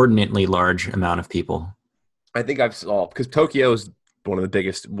inordinately large amount of people. I think I've saw because Tokyo is one of the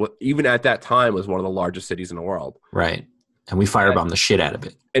biggest. Even at that time, was one of the largest cities in the world. Right. And we firebombed the shit out of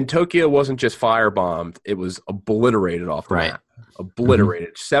it. And Tokyo wasn't just firebombed; it was obliterated off the map.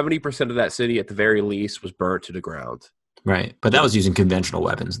 Obliterated. 70% of that city, at the very least, was burnt to the ground. Right, but that was using conventional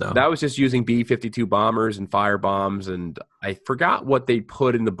weapons, though. That was just using B-52 bombers and fire bombs, and I forgot what they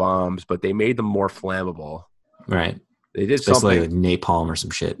put in the bombs, but they made them more flammable. Right. They did something like napalm or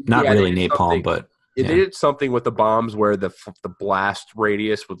some shit. Not really napalm, but they did something with the bombs where the blast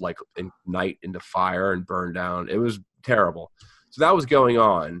radius would like ignite into fire and burn down. It was terrible. So that was going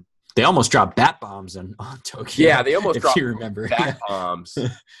on. They almost dropped bat bombs on Tokyo. Yeah, they almost dropped you remember. bat bombs.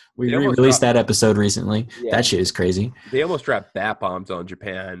 We re-released that episode recently. Yeah, that shit is crazy. They almost dropped bat bombs on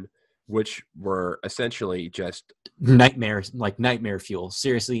Japan, which were essentially just nightmare fuel.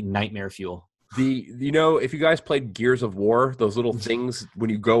 Seriously, nightmare fuel. If you guys played Gears of War, those little things when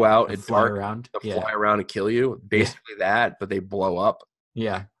you go out and fly around and kill you, basically that, but they blow up.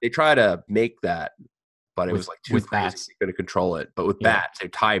 Yeah, they try to make that. But it was like too crazy. They couldn't control it. But with bats, they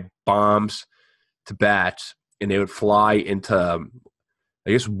tie bombs to bats, and they would fly into, I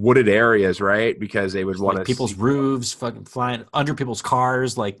guess, wooded areas, right? Because they would want to people's roofs, fucking flying under people's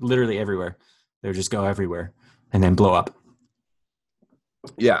cars, like literally everywhere. They would just go everywhere and then blow up.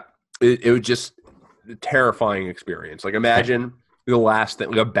 Yeah, it was just a terrifying experience. Like, imagine the last thing,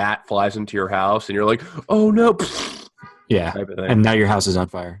 like a bat flies into your house, and you're like, "Oh no!" Yeah, and now your house is on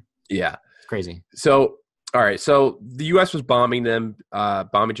fire. Yeah, it's crazy. So. All right, so the U.S. was bombing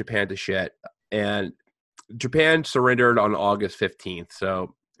Japan to shit, and Japan surrendered on August 15th.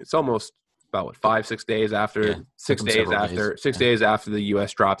 So it's almost about 6 days after, 6 days after, 6 days after the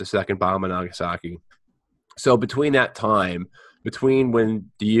U.S. dropped the second bomb on Nagasaki. So between that time, between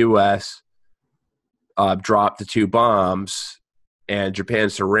when the U.S. dropped the two bombs and Japan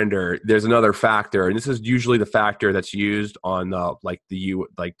surrendered, there's another factor, and this is usually the factor that's used on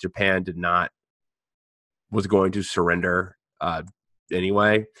Japan was going to surrender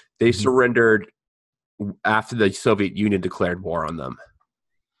anyway. They surrendered after the Soviet Union declared war on them.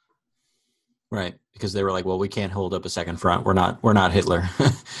 Right, because they were like, "Well, we can't hold up a second front. We're not Hitler.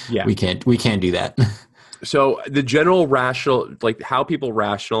 Yeah, we can't do that." So the general rational, like how people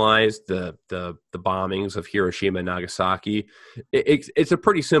rationalize the bombings of Hiroshima and Nagasaki, it's a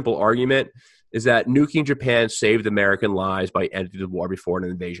pretty simple argument. Is that nuking Japan saved American lives by ending the war before an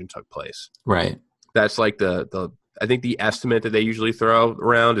invasion took place? Right. That's like the I think the estimate that they usually throw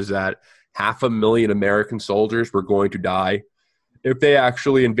around is that 500,000 American soldiers were going to die if they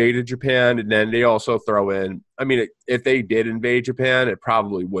actually invaded Japan. And then they also throw in, I mean, if they did invade Japan, it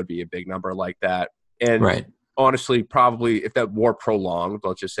probably would be a big number like that. And right. honestly, probably if that war prolonged,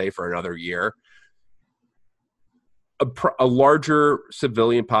 let's just say for another year, a larger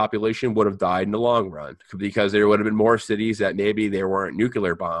civilian population would have died in the long run because there would have been more cities that maybe they weren't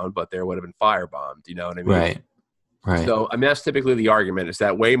nuclear bombed, but there would have been fire bombed. You know what I mean? Right. Right. So, I mean, that's typically the argument, is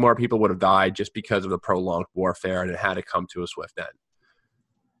that way more people would have died just because of the prolonged warfare, and it had to come to a swift end.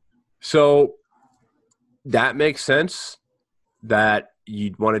 So that makes sense that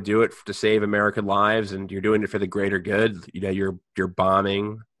you'd want to do it to save American lives, and you're doing it for the greater good. You know, you're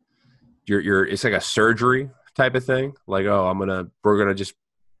bombing. It's like a surgery type of thing. Like, oh, we're gonna just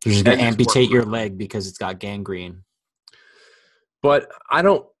amputate your leg because it's got gangrene. But I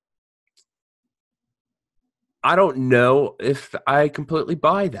don't know if I completely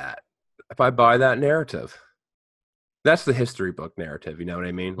buy that. If I buy that narrative. That's the history book narrative, you know what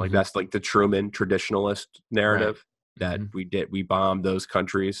I mean? Like, that's like the Truman traditionalist narrative that we bombed those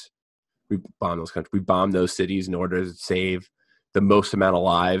countries. We bombed those cities in order to save the most amount of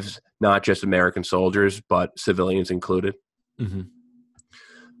lives, not just American soldiers, but civilians included.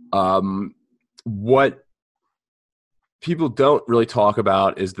 What people don't really talk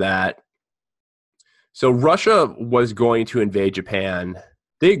about is that, so Russia was going to invade Japan.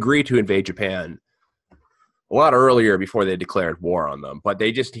 They agreed to invade Japan a lot earlier before they declared war on them, but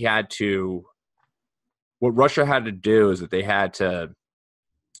they just had to, what Russia had to do is that they had to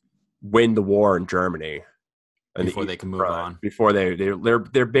win the war in Germany before they can move on. Before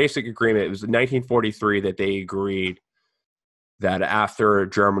their basic agreement, it was in 1943 that they agreed that after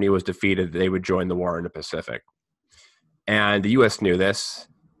Germany was defeated, they would join the war in the Pacific. And the U.S. knew this,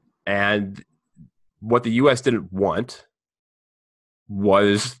 and what the U.S. didn't want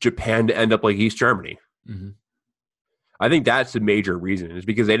was Japan to end up like East Germany. I think that's the major reason, is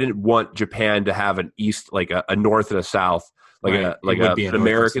because they didn't want Japan to have an east, like a north and a south, like an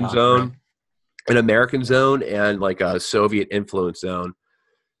American zone, an American zone, and like a Soviet influence zone.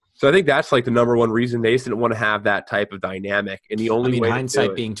 So I think that's like the number one reason. They just didn't want to have that type of dynamic. And the only way,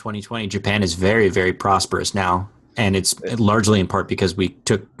 hindsight being 2020, Japan is very, very prosperous now, and it's largely in part because we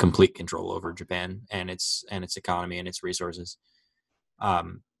took complete control over Japan and its economy and its resources.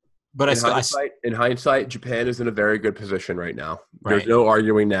 But in hindsight, Japan is in a very good position right now. There's no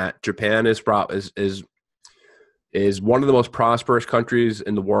arguing that Japan is one of the most prosperous countries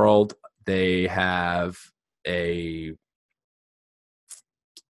in the world. They have they're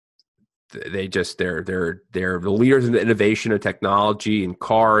the leaders in the innovation of technology and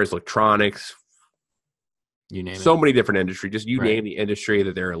cars, electronics, you name it. So many different industries. Just you name the industry,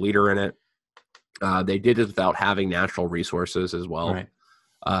 that they're a leader in it. They did it without having natural resources as well. Right.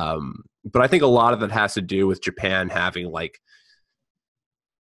 But I think a lot of it has to do with Japan having like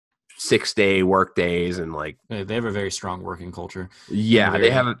 6-day work days, and like they have a very strong working culture. Yeah,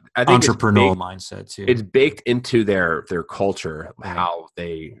 they have I think entrepreneurial mindset too. It's baked into their culture,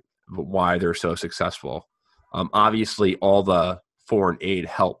 why they're so successful. Obviously, all the foreign aid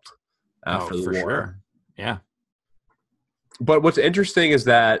helped after the war. Sure. Yeah. But what's interesting is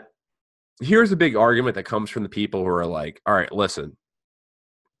that here's a big argument that comes from the people who are like, all right, listen,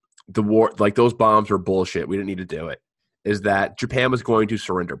 the war, like those bombs were bullshit. We didn't need to do it. Is that Japan was going to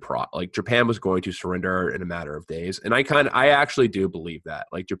surrender Japan was going to surrender in a matter of days. And I actually do believe that.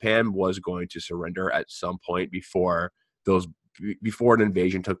 Like, Japan was going to surrender at some point before an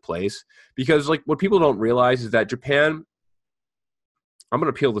invasion took place. Because like what people don't realize is that Japan, I'm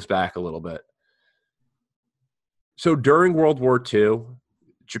going to peel this back a little bit. So during World War II,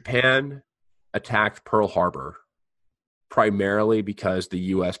 Japan attacked Pearl Harbor primarily because the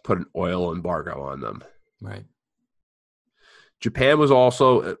U.S. put an oil embargo on them. Right. Japan was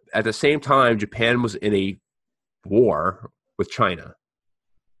also, at the same time, Japan was in a war with China.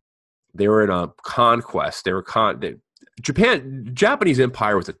 They were in a conquest. Japanese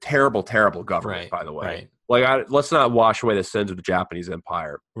Empire was a terrible, terrible government, by the way. Right. Like, let's not wash away the sins of the Japanese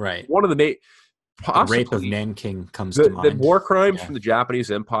Empire. Right. One of the rape of Nanking comes to mind. The war crimes from the Japanese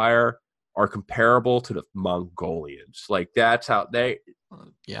Empire are comparable to the Mongolians. Like, that's how they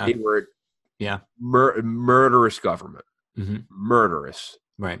were. Yeah. Murderous government. Mm-hmm. Murderous.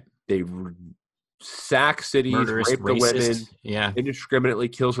 Right. They sack cities, rape the women, indiscriminately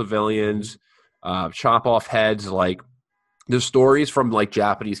kill civilians. chop off heads. Like the stories from like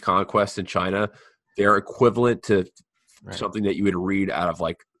Japanese conquest in China, they're equivalent to something that you would read out of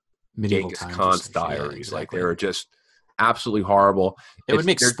like medieval Genghis times. Khan's diaries. Yeah, exactly. Like they were just absolutely horrible. They would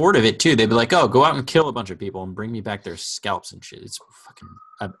make sport of it too. They'd be like, "Oh, go out and kill a bunch of people and bring me back their scalps and shit." It's fucking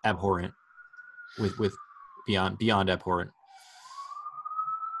abhorrent, with beyond abhorrent.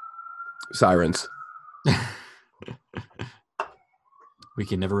 Sirens. We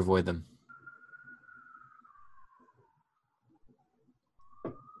can never avoid them.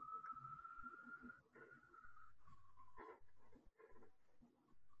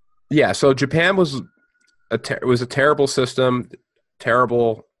 Yeah, so Japan was a terrible system,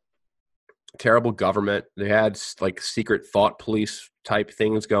 terrible government. They had like secret thought police type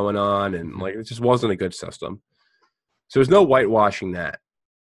things going on, and like it just wasn't a good system. So there's no whitewashing that.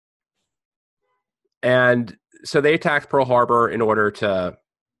 And so they attacked Pearl Harbor in order to,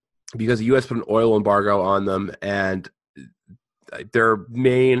 because the U.S. put an oil embargo on them, and their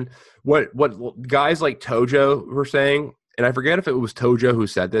main what guys like Tojo were saying. And I forget if it was Tojo who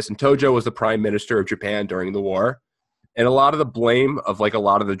said this, and Tojo was the prime minister of Japan during the war. And a lot of the blame of like a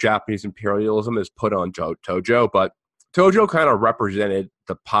lot of the Japanese imperialism is put on Tojo, but Tojo kind of represented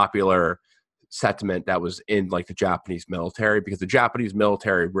the popular sentiment that was in like the Japanese military, because the Japanese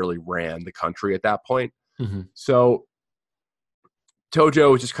military really ran the country at that point. Mm-hmm. So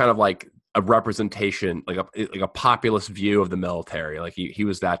Tojo was just kind of like a representation, like a populist view of the military. Like he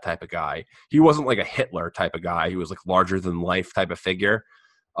was that type of guy. He wasn't like a Hitler type of guy. He was like larger than life type of figure.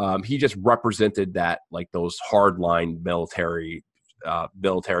 He just represented that, like those hardline military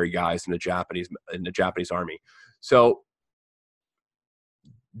guys in the Japanese army. So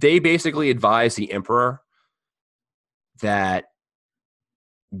they basically advised the emperor that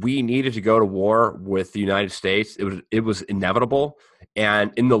we needed to go to war with the United States. It was inevitable,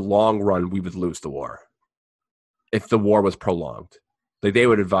 and in the long run, we would lose the war if the war was prolonged. Like they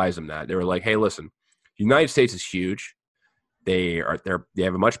would advise them that. They were like, "Hey, listen, the United States is huge. They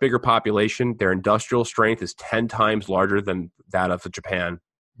have a much bigger population. Their industrial strength is 10 times larger than that of Japan.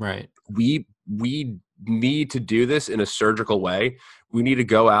 Right. We need to do this in a surgical way. We need to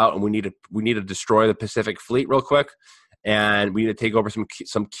go out and we need to destroy the Pacific Fleet real quick, and we need to take over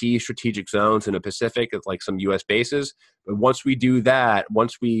some key strategic zones in the Pacific, like some U.S. bases. But once we do that,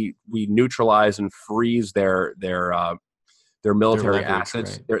 once we neutralize and freeze their military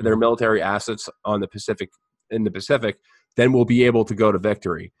assets, right. their military assets on the Pacific, in the Pacific, then we'll be able to go to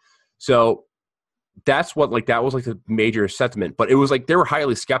victory." So that was like the major sentiment, but it was like they were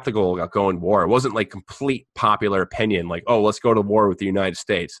highly skeptical about going to war. It wasn't like complete popular opinion, like, "Oh, let's go to war with the United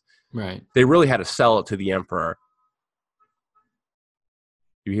States." Right. They really had to sell it to the emperor.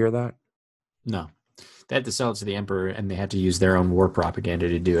 You hear that? No. They had to sell it to the emperor, and they had to use their own war propaganda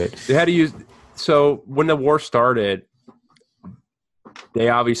to do it. They had to use. So when the war started, they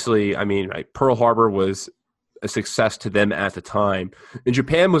obviously, Pearl Harbor was a success to them at the time. And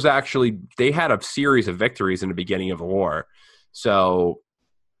Japan was actually, they had a series of victories in the beginning of the war. So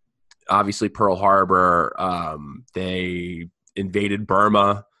obviously Pearl Harbor, they invaded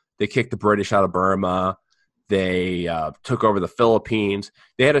Burma. They kicked the British out of Burma. They took over the Philippines.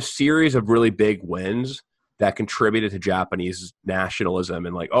 They had a series of really big wins that contributed to Japanese nationalism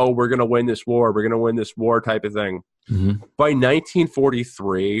and like, "Oh, we're going to win this war. We're going to win this war" type of thing. Mm-hmm. By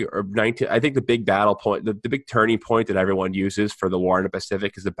 1943 or I think the big battle point, the big turning point that everyone uses for the war in the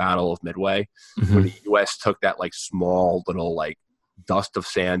Pacific is the Battle of Midway, mm-hmm. when the U.S. took that like small little like dust of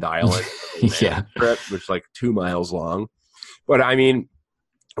sand island, yeah, strip, which is like 2 miles long. But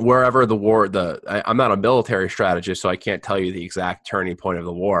wherever the war, I'm not a military strategist, so I can't tell you the exact turning point of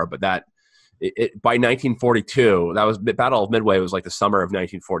the war, but that by 1942, that was Battle of Midway was like the summer of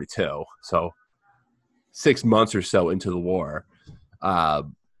 1942. So 6 months or so into the war, the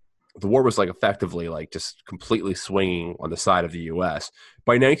war was like effectively like just completely swinging on the side of the U.S.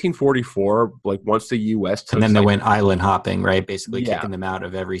 By 1944, like once the U.S. took, and then they went island hopping, right? Basically kicking them out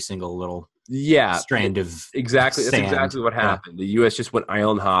of every single little strand of exactly. Sand. That's exactly what happened. The U.S. just went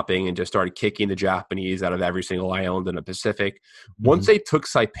island hopping and just started kicking the Japanese out of every single island in the Pacific. Once they took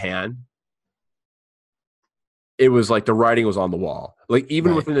Saipan, it was like the writing was on the wall. Like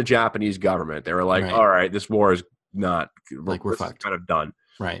even within the Japanese government, they were like, "All right, this war is not like we're fucked. Kind of done."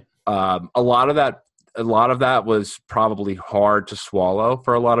 Right. A lot of that was probably hard to swallow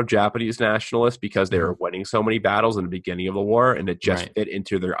for a lot of Japanese nationalists because they were winning so many battles in the beginning of the war, and it just fit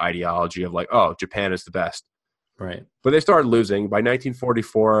into their ideology of like, "Oh, Japan is the best." Right. But they started losing. By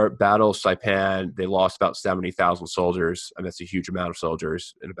 1944, Battle of Saipan, they lost about 70,000 soldiers, and that's a huge amount of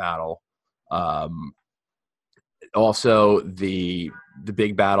soldiers in a battle. Also, the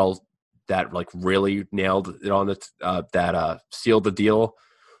big battle that like really nailed it on that sealed the deal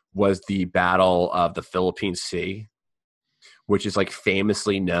was the Battle of the Philippine Sea, which is like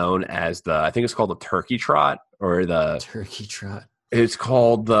famously known as I think it's called the Turkey Trot or the Turkey Trot. It's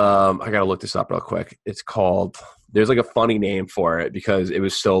called I gotta look this up real quick. There's like a funny name for it because it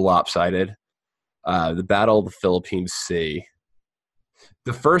was so lopsided. The Battle of the Philippine Sea.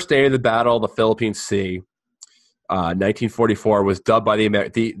 The first day of the Battle of the Philippine Sea, 1944, was dubbed by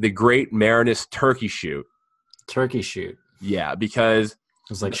the Great Marinus Turkey Shoot. Turkey Shoot. Yeah, because it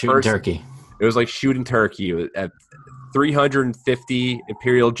was like shooting turkey. It was like shooting turkey. At 350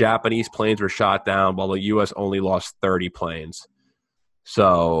 Imperial Japanese planes were shot down, while the U.S. only lost 30 planes.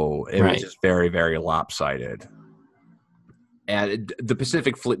 So it was just very, very lopsided. And the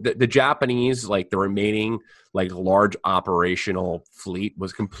Pacific Fleet, the Japanese, like the remaining like large operational fleet,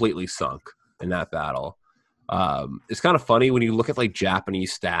 was completely sunk in that battle. It's kind of funny when you look at like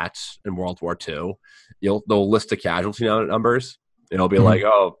Japanese stats in World War II. They'll list the casualty numbers. It'll be like,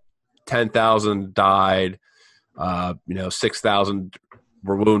 10,000 died, 6,000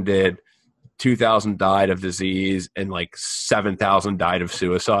 were wounded, 2,000 died of disease, and like 7,000 died of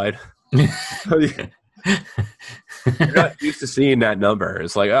suicide. You're not used to seeing that number.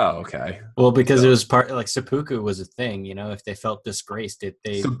 It's like, oh, okay. Well, because it was like seppuku was a thing, if they felt disgraced,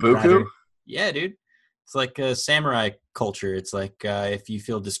 seppuku? Yeah, dude. It's like a samurai culture. It's like if you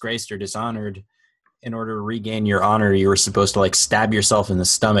feel disgraced or dishonored, in order to regain your honor, you were supposed to like stab yourself in the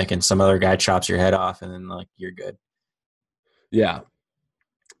stomach and some other guy chops your head off and then like you're good. Yeah.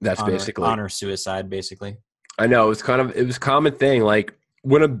 That's basically honor suicide, basically. I know. It was a common thing. Like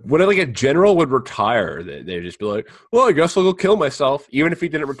when a general would retire, they'd just be like, well, I guess I'll go kill myself, even if he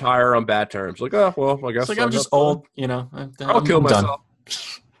didn't retire on bad terms. Like, oh, well, I guess it's like I'm just old, I'll kill myself.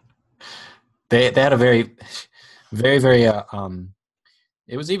 They had a very, very, very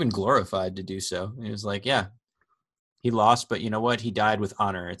it was even glorified to do so. It was like, yeah, he lost, but you know what? He died with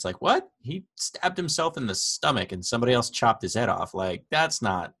honor. It's like, what? He stabbed himself in the stomach and somebody else chopped his head off. Like, that's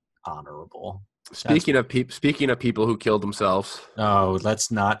not honorable. Speaking of people who killed themselves. Oh,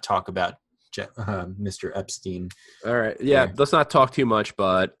 let's not talk about Mr. Epstein. All right. Yeah, let's not talk too much,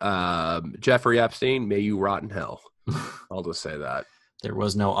 but Jeffrey Epstein, may you rot in hell. I'll just say that. There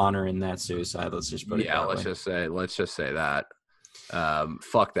was no honor in that suicide. Let's just put it that way. Let's just say that.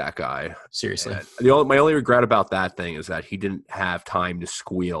 Fuck that guy. Seriously. My only regret about that thing is that he didn't have time to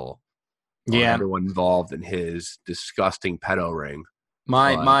squeal on everyone involved in his disgusting pedo ring.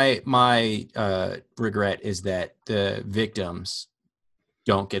 My regret is that the victims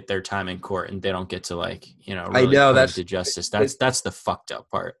don't get their time in court and they don't get to really I know that's to justice. That's the fucked up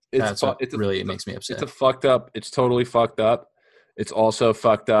part. That's what really makes me upset. It's totally fucked up. It's also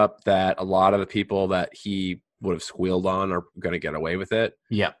fucked up that a lot of the people that he would have squealed on are going to get away with it.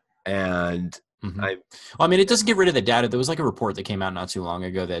 Yeah. And it doesn't get rid of the data. There was like a report that came out not too long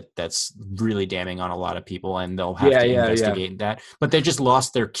ago that's really damning on a lot of people, and they'll have to investigate that. But they just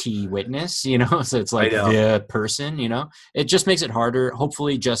lost their key witness, so it's like the person, it just makes it harder.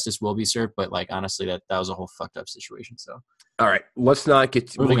 Hopefully justice will be served, but like honestly, that was a whole fucked up situation. So, all right, let's not get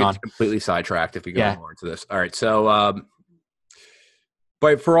completely sidetracked if we go more into this. All right, so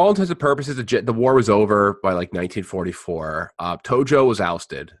but for all intents and purposes, the war was over by like 1944. Tojo was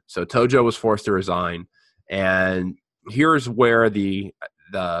ousted, so Tojo was forced to resign. And here's where the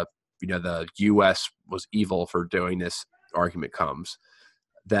U.S. was evil for doing this argument comes: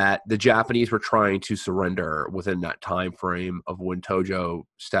 that the Japanese were trying to surrender within that time frame of when Tojo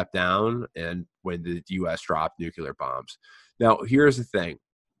stepped down and when the U.S. dropped nuclear bombs. Now, here's the thing.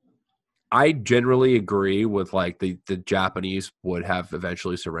 I generally agree with like the Japanese would have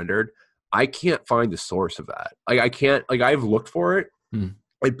eventually surrendered. I can't find the source of that. I've looked for it.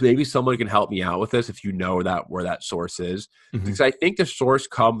 Like maybe someone can help me out with this if you know where that source is. Because I think the source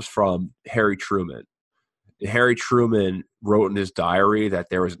comes from Harry Truman. Harry Truman wrote in his diary that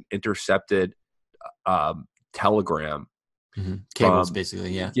there was an intercepted telegram. Cables,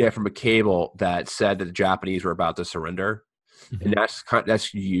 basically, yeah. Yeah, from a cable that said that the Japanese were about to surrender. And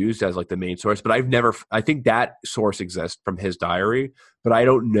that's used as like the main source, but I think that source exists from his diary, but I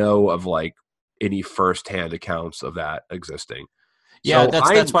don't know of like any firsthand accounts of that existing. Yeah, so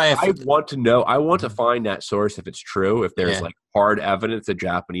that's why I want to know. I want to find that source if it's true. If there's like hard evidence the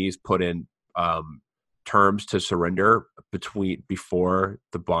Japanese put in terms to surrender before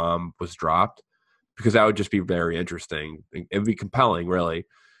the bomb was dropped, because that would just be very interesting. It would be compelling, really.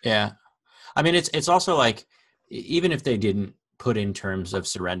 Yeah, I mean, it's also like even if they didn't put in terms of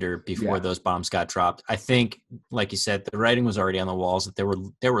surrender before those bombs got dropped. I think, like you said, the writing was already on the walls that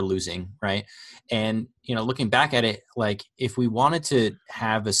they were losing, right? And looking back at it, like if we wanted to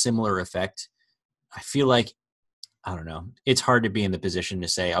have a similar effect, I feel like, I don't know, it's hard to be in the position to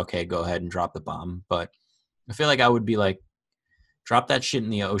say, okay, go ahead and drop the bomb, but I feel like I would be like, drop that shit in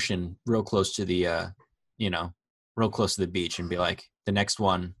the ocean, real close to the, real close to the beach, and be like, the next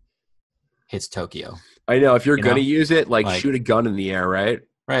one hits Tokyo. I know, if you're gonna use it, like shoot a gun in the air, right?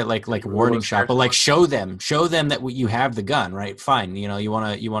 Right, like a warning shot, but like show them that you have the gun, right? Fine, you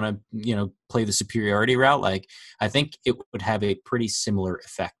want to play the superiority route. Like I think it would have a pretty similar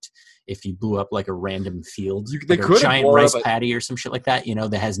effect if you blew up like a random field, like a giant rice paddy or some shit like that,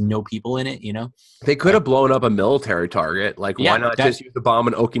 that has no people in it, They could have blown up a military target. Like, why not just use the bomb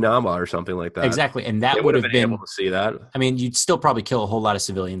in Okinawa or something like that? Exactly, and that would have been able to see that. I mean, you'd still probably kill a whole lot of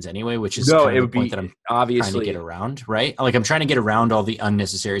civilians anyway, which is kind of the point that I'm obviously trying to get around, right? Like, I'm trying to get around all the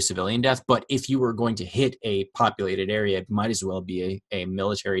unnecessary civilian death, but if you were going to hit a populated area, it might as well be a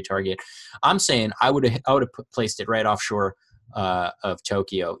military target. I'm saying I would have placed it right offshore of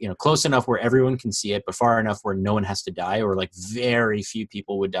Tokyo, close enough where everyone can see it, but far enough where no one has to die, or like very few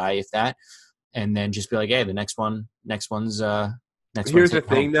people would die, if that. And then just be like, hey, the next one's Here's the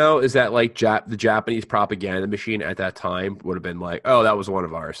thing, though, is that like the Japanese propaganda machine at that time would have been like, oh, that was one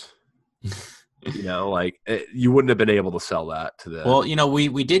of ours. You wouldn't have been able to sell that to the. Well,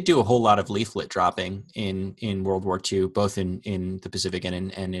 we did do a whole lot of leaflet dropping in World War II, both in the Pacific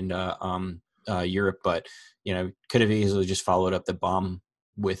and in Europe, but could have easily just followed up the bomb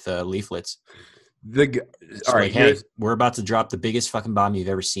with leaflets. All right, hey, we're about to drop the biggest fucking bomb you've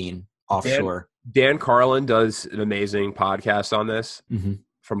ever seen offshore. Dan Carlin does an amazing podcast on this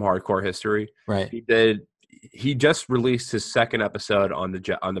from Hardcore History. Right. He just released his second episode on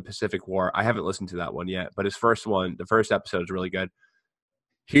the Pacific War. I haven't listened to that one yet, but the first episode is really good.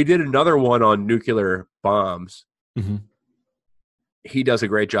 He did another one on nuclear bombs. Mm-hmm. He does a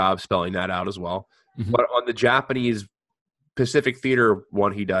great job spelling that out as well. Mm-hmm. But on the Japanese Pacific Theater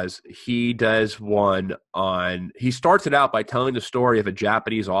one he does one on – he starts it out by telling the story of a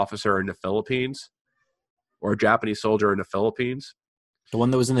Japanese officer in the Philippines, or a Japanese soldier in the Philippines. The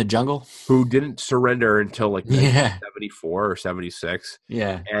one that was in the jungle? Who didn't surrender until like 1974 or 76.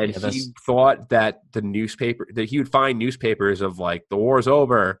 Yeah. And he thought that that he would find newspapers of like, the war's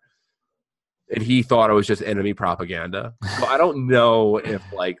over. And he thought it was just enemy propaganda. So I don't know if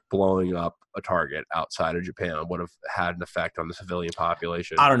like blowing up a target outside of Japan would have had an effect on the civilian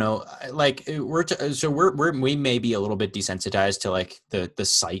population. I don't know. Like we may be a little bit desensitized to like the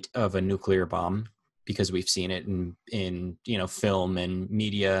sight of a nuclear bomb, because we've seen it in film and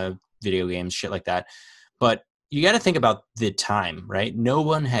media, video games, shit like that. But you got to think about the time, right? No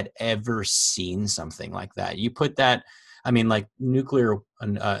one had ever seen something like that. You put that, I mean, like nuclear,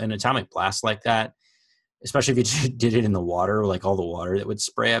 an atomic blast like that, especially if you did it in the water, like all the water that would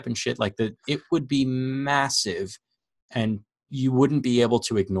spray up and shit, like it would be massive, and you wouldn't be able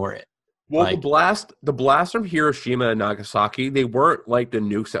to ignore it. Well, like, the blast from Hiroshima and Nagasaki, they weren't like the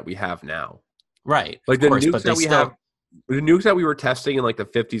nukes that we have now. Right. Like the nukes that we have, the nukes that we were testing in like the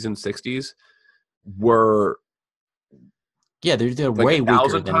 50s and 60s were. Yeah, they're like way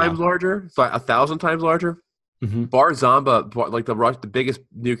 1,000 times larger. It's like 1,000 times larger. Mm-hmm. Bar Zamba, like the biggest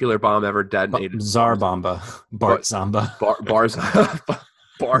nuclear bomb ever detonated. Tsar Bomba. Bar Zamba. Bar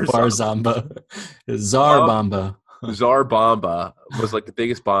Zamba. Tsar Bomba. Tsar Bomba was like the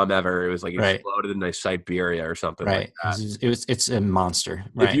biggest bomb ever. It was like exploded in like Siberia or something like that. It's a monster.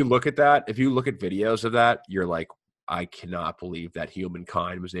 Right. If you look at videos of that, you're like, I cannot believe that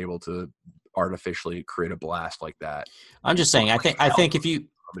humankind was able to artificially create a blast like that. I'm just saying, I think if you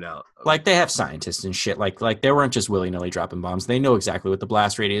like, they have scientists and shit, like they weren't just willy-nilly dropping bombs. They know exactly what the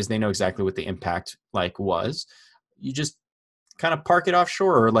blast rate is. They know exactly what the impact like was. You just kind of park it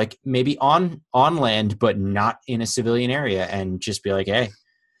offshore, or like maybe on land, but not in a civilian area, and just be like, hey,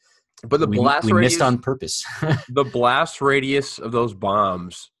 but we missed on purpose. The blast radius of those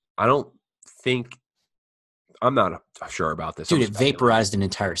bombs, I'm not sure about this. Dude, it vaporized an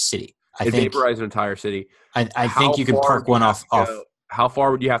entire city. I think I think you can park one off. How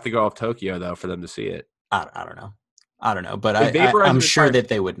far would you have to go off Tokyo though for them to see it? I don't know, but I'm sure that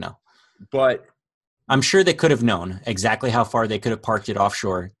they would know. But I'm sure they could have known exactly how far they could have parked it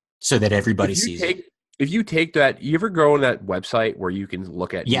offshore so that everybody sees it. If you take that, you ever go on that website where you can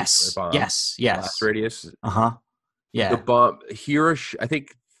look at yes blast radius? Yeah. The bomb here, I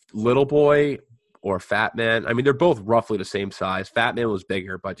think Little Boy or Fat Man. I mean, they're both roughly the same size. Fat Man was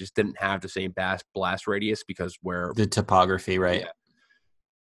bigger, but just didn't have the same blast radius because where the topography, right? Yeah.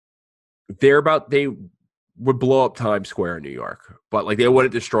 would blow up Times Square in New York, but like they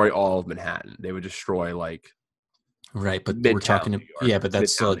wouldn't destroy all of Manhattan. They would destroy like right. But Midtown we're talking, New York, yeah, but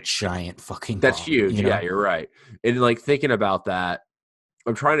that's still a Midtown. giant fucking That's bomb. huge. You know? Yeah, you're right. And like thinking about that,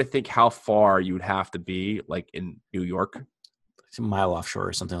 I'm trying to think how far you would have to be like in New York. It's a mile offshore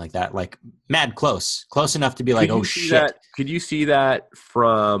or something like that. Like mad close enough to be like, oh shit. That? Could you see that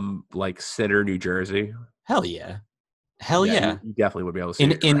from like Center, New Jersey? Hell yeah. Hell yeah. You definitely would be able to see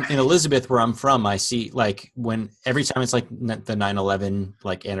it. In Elizabeth, where I'm from, I see like when every time it's like the 9/11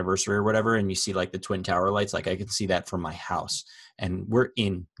 like anniversary or whatever, and you see like the Twin Tower lights, like I can see that from my house, and we're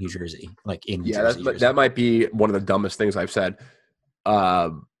in New Jersey, like in New Jersey. That might be one of the dumbest things I've said. I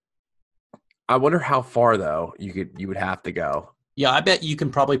wonder how far though you would have to go. Yeah, I bet you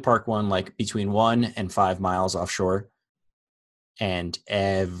can probably park one like between 1 and 5 miles offshore, and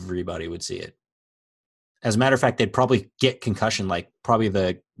everybody would see it. As a matter of fact, they'd probably get concussion. Like probably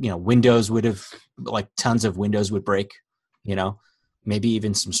the windows would have, like tons of windows would break. Maybe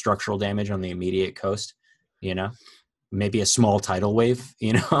even some structural damage on the immediate coast. Maybe a small tidal wave.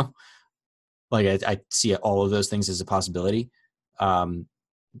 Like I see all of those things as a possibility.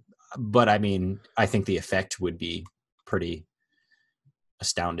 But I mean, I think the effect would be pretty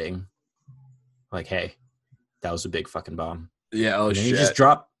astounding. Like, hey, that was a big fucking bomb. Yeah. Oh shit. You just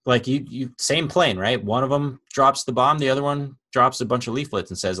drop. Like you same plane, right? One of them drops the bomb, the other one drops a bunch of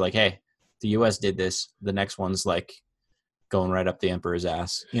leaflets and says like, "Hey, the U.S. did this." The next one's like going right up the emperor's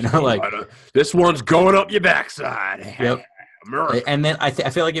ass, like this one's going up your backside. Yep. And then I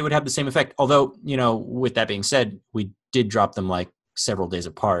feel like it would have the same effect. Although, with that being said, we did drop them like several days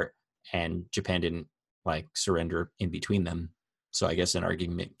apart, and Japan didn't like surrender in between them. So I guess an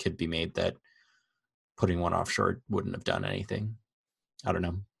argument could be made that putting one offshore wouldn't have done anything. I don't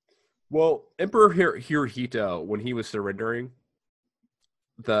know. Well, Emperor Hirohito, when he was surrendering,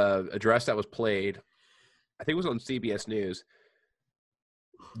 the address that was played, I think it was on CBS News,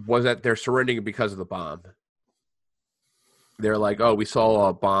 was that they're surrendering because of the bomb. They're like, oh, we saw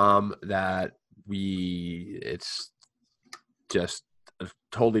a bomb that it's just a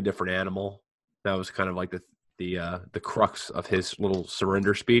totally different animal. That was kind of like the crux of his little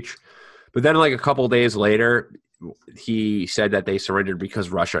surrender speech. But then like a couple of days later, he said that they surrendered because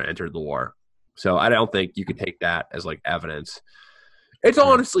Russia entered the war. So I don't think you could take that as like evidence. It's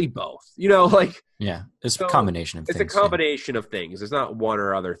honestly both, like it's a combination of things. It's a combination of things. It's not one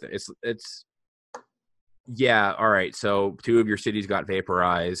or other thing. It's all right. So 2 of your cities got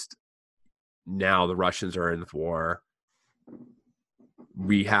vaporized. Now the Russians are in the war.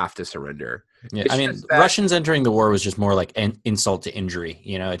 We have to surrender. Yeah, I mean, Russians entering the war was just more like an insult to injury.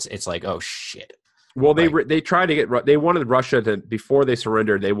 It's like, oh shit. Well, they tried to they wanted Russia to, before they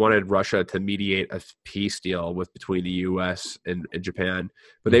surrendered, they wanted Russia to mediate a peace deal between the U.S. and Japan,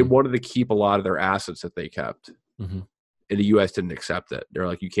 but they wanted to keep a lot of their assets that they kept, and the U.S. didn't accept it. They're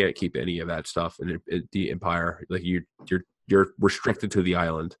like, you can't keep any of that stuff in the empire. Like you're restricted to the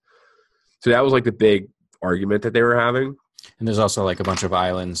island. So that was like the big argument that they were having. And there's also like a bunch of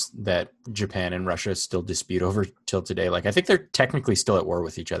islands that Japan and Russia still dispute over till today. Like I think they're technically still at war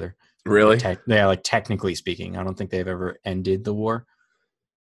with each other. Really? Like technically speaking, I don't think they've ever ended the war.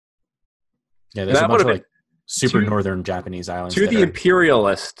 Yeah, there's a bunch of like super northern Japanese islands. To the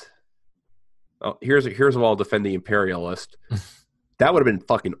imperialist. Oh, here's of all defend the imperialist. That would have been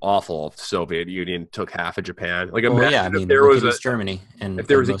fucking awful if the Soviet Union took half of Japan. Like imagine if there was East Germany and if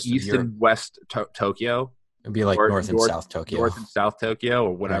there was an East and West Tokyo. It'd be like North and South Tokyo. North and South Tokyo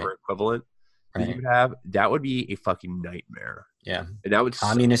or whatever equivalent that you would have. That would be a fucking nightmare. Yeah. And that would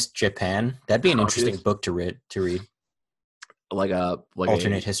Communist Japan. That'd be an interesting book to read. Like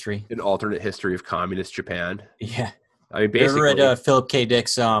alternate history. An alternate history of communist Japan. Yeah. I mean, basically. You ever read Philip K.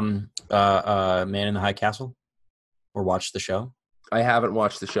 Dick's Man in the High Castle? Or watched the show? I haven't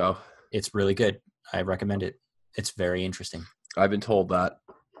watched the show. It's really good. I recommend it. It's very interesting. I've been told that.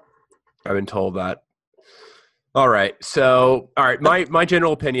 All right. So, my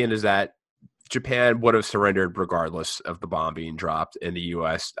general opinion is that Japan would have surrendered regardless of the bomb being dropped in the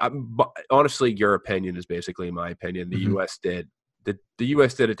U.S. Honestly, your opinion is basically my opinion. The U.S. did. The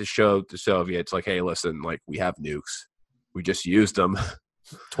U.S. did it to show the Soviets, like, hey, listen, like, we have nukes. We just used them.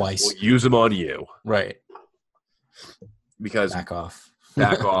 Twice. We'll use them on you. Right. Because back off.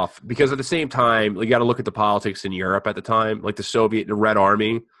 Because at the same time, you got to look at the politics in Europe at the time. Like the Red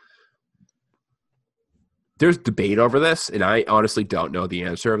Army. There's debate over this, and I honestly don't know the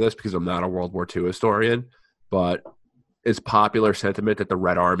answer of this because I'm not a World War II historian, but it's popular sentiment that the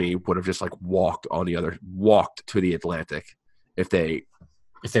Red Army would have just like walked to the Atlantic if they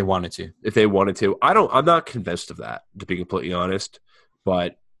wanted to. I'm not convinced of that, to be completely honest,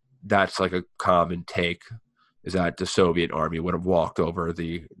 but that's like a common take, is that the Soviet army would have walked over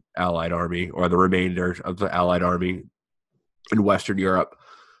the Allied army or the remainder of the Allied army in Western Europe.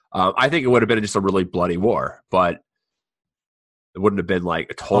 I think it would have been just a really bloody war, but it wouldn't have been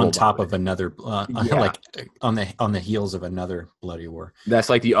like a total on top of another, like on the heels of another bloody war. That's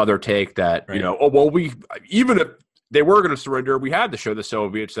like the other take that, right. Even if they were going to surrender, we had to show the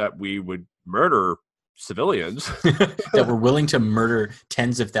Soviets that we would murder civilians, that we're willing to murder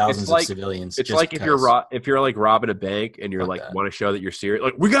tens of thousands of civilians. It's like if you're like robbing a bank and you're like want to show that you're serious,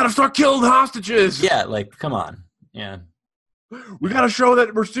 like we got to start killing hostages. Yeah, like come on, yeah, we got to show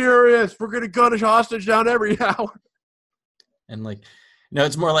that we're serious. We're gonna gun a hostage down every hour. And like, no,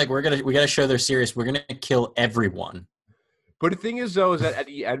 it's more like we got to show they're serious. We're gonna kill everyone. But the thing is, though, is that at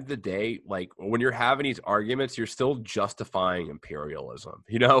the end of the day, like when you're having these arguments, you're still justifying imperialism.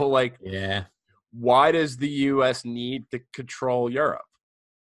 You know, like yeah. Why does the U.S. need to control Europe?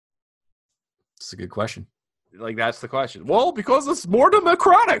 That's a good question. Like, that's the question. Well, because it's more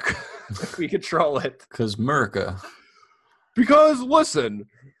democratic if we control it. Because America. Because, listen,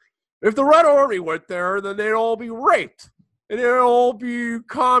 if the Red Army went there, then they'd all be raped. And they'd all be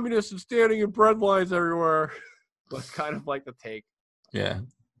communists and standing in bread lines everywhere. That's kind of like the take. Yeah.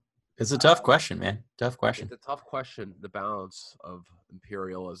 It's a tough question, man. Tough question. It's a tough question, the balance of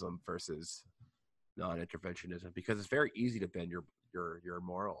imperialism versus non-interventionism, because it's very easy to bend your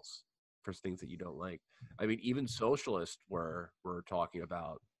morals for things that you don't like. I mean, even socialists were talking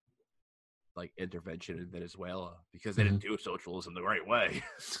about like intervention in Venezuela because they didn't do socialism the right way.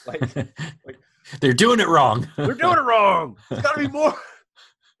 like they're doing it wrong. They're doing it wrong. It's got to be more.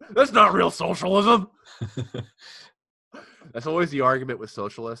 That's not real socialism. That's always the argument with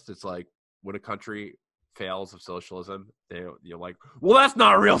socialists. It's like when a country fails of socialism, you're like, well, that's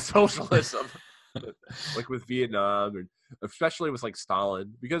not real socialism. Like with Vietnam, and especially with like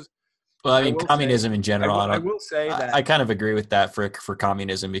Stalin, because well, I mean, communism in general. I will say that I kind of agree with that for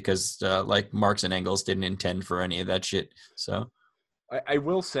communism because like Marx and Engels didn't intend for any of that shit. So I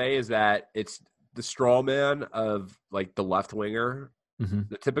will say is that it's the straw man of like the left winger,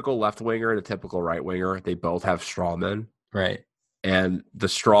 the typical left winger and the typical right winger. They both have straw men, right? And the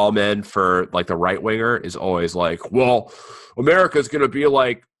straw man for like the right winger is always like, well, America's going to be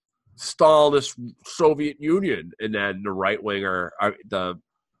like Stalinist Soviet Union, and then the right winger, the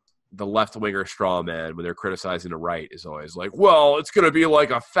left winger straw man, when they're criticizing the right, is always like, well, it's going to be like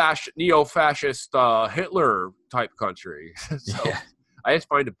a neo-fascist Hitler type country. So I just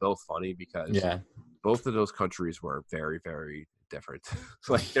find it both funny because both of those countries were very, very different.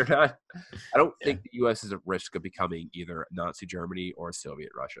 Like they're not. I don't think the U.S. is at risk of becoming either Nazi Germany or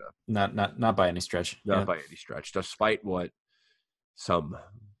Soviet Russia. Not by any stretch. Not by any stretch, despite what some.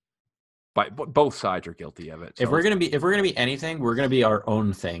 But both sides are guilty of it. So if we're gonna be anything, we're gonna be our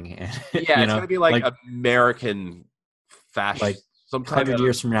own thing. It's gonna be like American fascist. Like some 100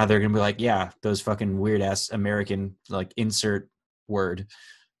 years from now, they're gonna be like, yeah, those fucking weird ass American like insert word.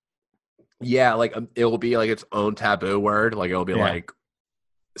 Yeah, like it will be like its own taboo word. Like it will be like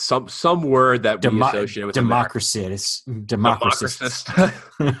some word that we associate with democracists.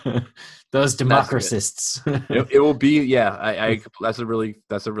 Those democracists. It will be, I that's a really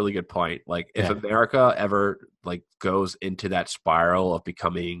good point. Like if America ever like goes into that spiral of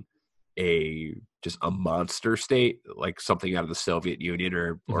becoming just a monster state, like something out of the Soviet Union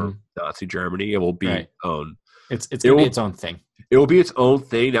or Nazi Germany, it will be its own. It's gonna be its own thing. It will be its own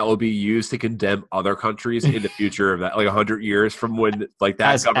thing that will be used to condemn other countries in the future of that, like 100 years from when like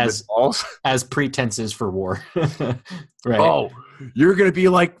that government falls. As pretenses for war. Right. Oh, you're gonna be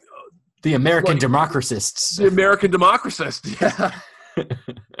like the American democracists. The American democracists. Yeah.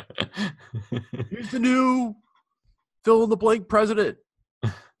 He's the new fill in the blank president.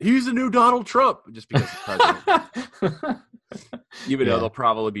 He's the new Donald Trump, just because he's president. Even though there'll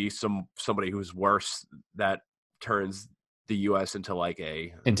probably be somebody who's worse that turns the U.S. into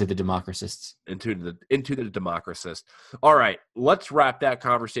into the democracists. Into the democracists. All right, let's wrap that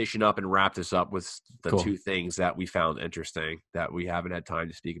conversation up and wrap this up with the two things that we found interesting that we haven't had time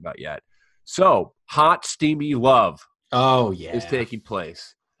to speak about yet. So, hot, steamy love. Oh yeah, is taking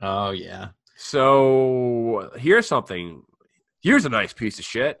place. Oh yeah. So here's something. Here's a nice piece of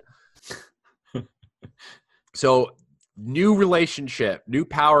shit. So, new relationship, new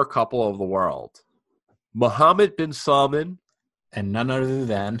power couple of the world. Mohammed bin Salman and none other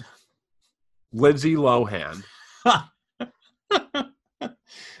than Lindsay Lohan.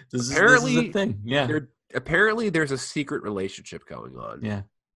 This is a thing. Yeah. Apparently, there's a secret relationship going on. Yeah.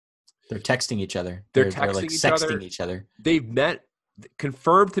 They're texting each other. They're like sexting each other. They've met,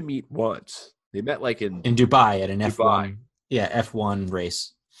 confirmed to meet once. They met like in Dubai at an F1. Yeah, F1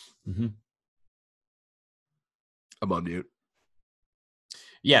 race. Mm-hmm. I'm on mute.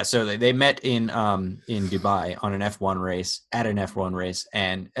 Yeah, so they met in Dubai on an F1 race,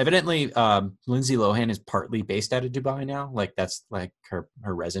 and evidently Lindsay Lohan is partly based out of Dubai now. Like that's like her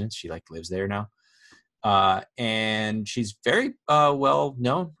residence. She like lives there now, and she's very well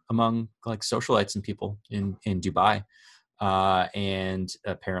known among like socialites and people in Dubai. And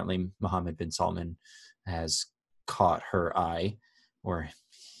apparently Mohammed bin Salman has caught her eye, or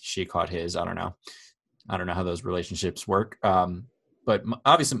she caught his. I don't know how those relationships work. But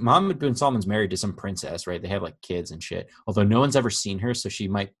obviously Mohammed bin Salman's married to some princess, right? They have like kids and shit. Although no one's ever seen her, so she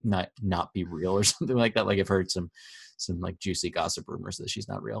might not be real or something like that. Like I've heard some like juicy gossip rumors that she's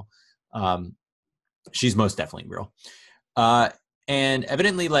not real. She's most definitely real. And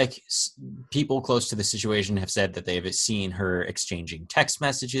evidently, like people close to the situation have said that they've seen her exchanging text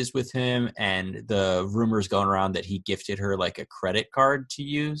messages with him, and the rumors going around that he gifted her like a credit card to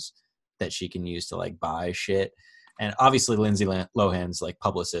use that she can use to like buy shit. And obviously Lindsay Lohan's like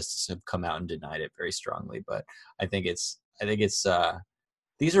publicists have come out and denied it very strongly, but I think it's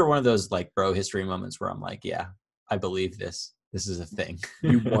these are one of those like bro history moments where I'm like, yeah, I believe this. This is a thing.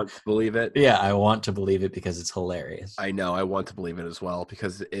 You want to believe it? Yeah, I want to believe it because it's hilarious. I know. I want to believe it as well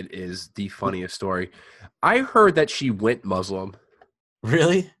because it is the funniest story. I heard that she went Muslim.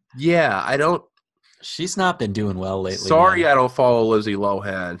 Really? Yeah, I don't. She's not been doing well lately. Sorry, man. I don't follow Lindsay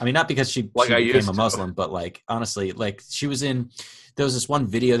Lohan. I mean, not because she became a Muslim, but like honestly, like she was in. There was this one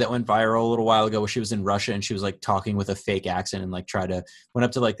video that went viral a little while ago where she was in Russia and she was like talking with a fake accent and like went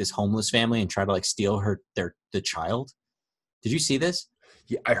up to like this homeless family and tried to like steal the child. Did you see this?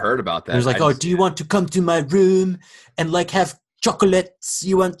 Yeah, I heard about that. It was like, oh, do you want to come to my room and like have chocolates?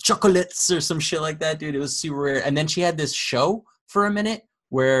 You want chocolates or some shit like that, dude? It was super weird. And then she had this show for a minute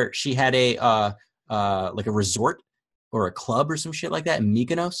where she had a like a resort or a club or some shit like that in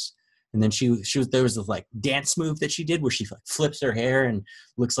Mykonos. And then there was this like dance move that she did where she like flips her hair and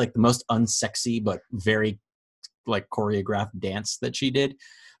looks like the most unsexy but very like choreographed dance that she did.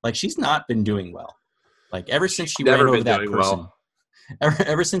 Like she's not been doing well. Like ever since she ran over that person,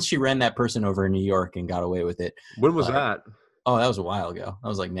 ever since she ran that person over in New York and got away with it. When was that? Oh, that was a while ago. That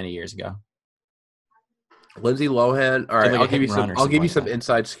was like many years ago. Lindsay Lohan. All right, I'll give you some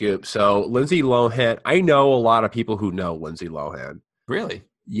inside scoop. So Lindsay Lohan, I know a lot of people who know Lindsay Lohan. Really?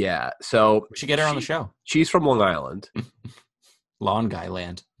 Yeah. So we should get her on the show. She's from Long Island. Lawn Guy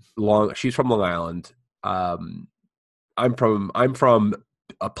Land. She's from Long Island. I'm from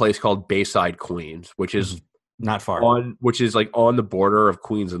a place called Bayside, Queens, which is not far which is like on the border of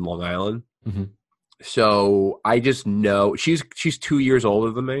Queens and Long Island. Mm-hmm. So I just know she's 2 years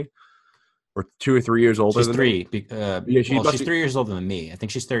older than me, or 2 or 3 years older. She's than three. Me. She's 3 years older than me. I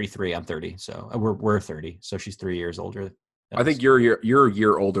think she's 33. I'm 30. So we're 30. So she's 3 years older. I think you're a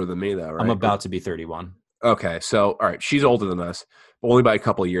year older than me, though, right? I'm about to be 31. Okay, so all right, she's older than us, but only by a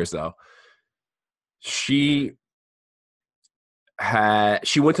couple of years, though. She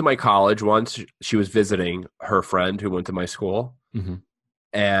went to my college once. She was visiting her friend who went to my school,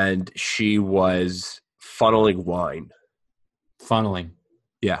 and she was funneling wine. Funneling,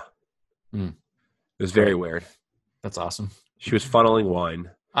 yeah, it was very weird. That's awesome. She was funneling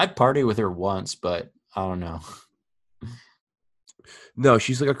wine. I'd party with her once, but I don't know. No,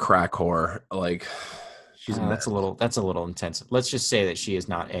 she's like a crack whore. Like she's that's a little intense. Let's just say that she is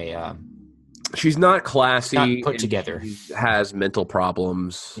not a. She's not classy. Not put together. She has mental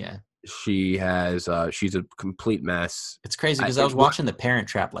problems. Yeah. She has. She's a complete mess. It's crazy because I was watching The Parent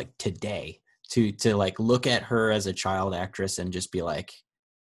Trap like today to like look at her as a child actress and just be like,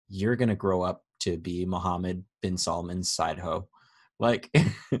 you're gonna grow up to be Mohammed bin Salman's side hoe, like.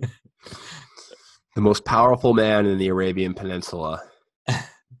 The most powerful man in the Arabian Peninsula.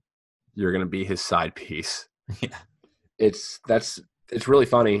 You're going to be his side piece. Yeah. It's really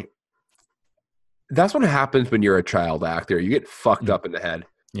funny. That's what happens when you're a child actor. You get fucked up in the head.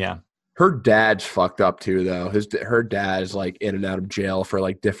 Yeah. Her dad's fucked up too, though. Her dad is like in and out of jail for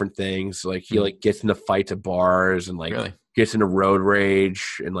like different things. Like he like gets into fights at bars and like gets into road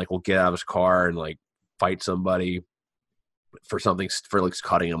rage and like will get out of his car and like fight somebody for something, for like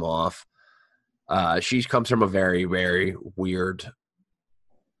cutting him off. She comes from a very, very weird.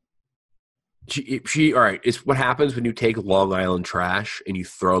 She all right. It's what happens when you take Long Island trash and you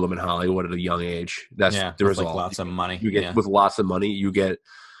throw them in Hollywood at a young age. That's the result. Like lots of money. You get with lots of money. You get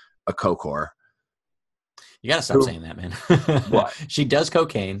a coke whore. You gotta stop saying that, man. What? She does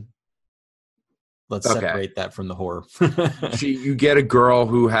cocaine. Let's separate that from the whore. You get a girl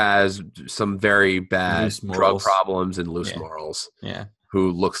who has some very bad drug problems and loose morals. Yeah.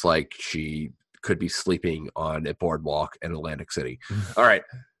 Who looks like she could be sleeping on a boardwalk in Atlantic City. All right.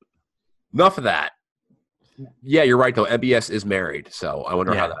 enough of that. Yeah, you're right though. MBS is married, so I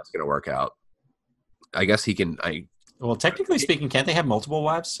wonder how Yeah. that's going to work out. I guess he can. Well, technically speaking, can't they have multiple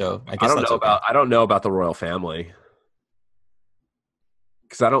wives? So I I guess don't that's know okay. about. I don't know about the royal family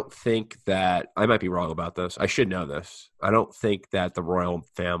because I don't think that I might be wrong about this. I should know this. I don't think that the royal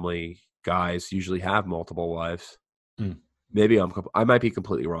family guys usually have multiple wives. Mm. Maybe I might be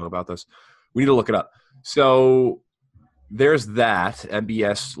completely wrong about this. We need to look it up. So there's that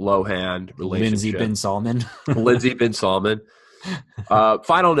MBS Lohan Lindsay relationship. bin Salman. Lindsay bin Salman.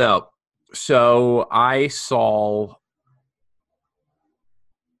 Final note. So I saw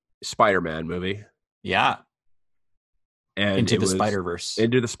Spider-Man movie. Yeah. And Into it the was Spider-Verse.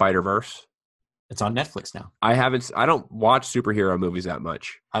 Into the Spider-Verse. It's on Netflix now. I don't watch superhero movies that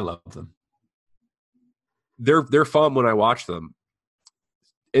much. I love them. They're fun when I watch them.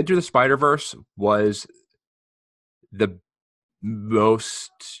 Into the Spider-Verse was the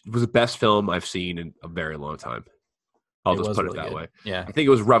best film I've seen in a very long time. I'll just put it that way. Yeah. I think it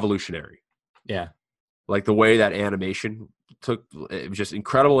was revolutionary. Yeah. Like the way that animation it was just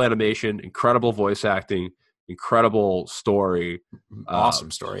incredible animation, incredible voice acting, incredible story. Awesome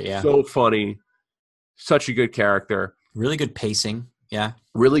story. Yeah. So funny. Such a good character. Really good pacing. Yeah.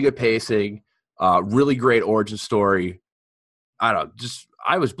 Really good pacing. Really great origin story. I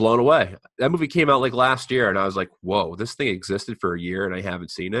was blown away. That movie came out like last year, and I was like, whoa, this thing existed for a year, and I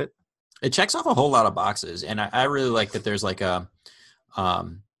haven't seen it. It checks off a whole lot of boxes, and I really like that there's like a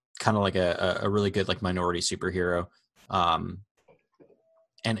kind of like a really good like minority superhero. And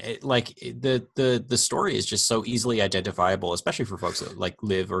the story is just so easily identifiable, especially for folks that like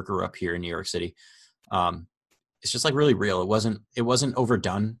live or grew up here in New York City. It's just like really real. It wasn't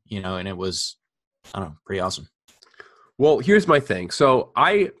overdone, and it was, I don't know, pretty awesome. Well, here's my thing. So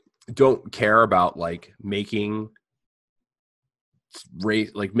I don't care about like making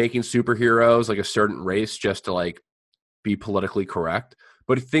superheroes like a certain race just to like be politically correct.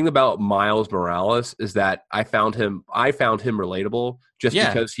 But the thing about Miles Morales is that I found him relatable just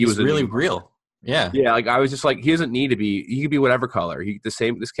because he was really real. Yeah. Yeah, like I was just like, he doesn't need to be. He could be whatever color.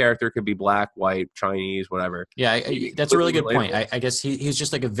 This character could be black, white, Chinese, whatever. Yeah, that's a really good point. I guess he's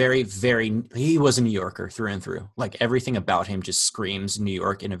just like a very, very. He was a New Yorker through and through. Like everything about him just screams New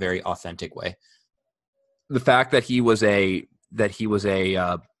York in a very authentic way. The fact that he was a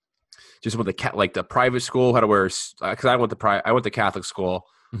just went the private school, had to wear because I went to Catholic school.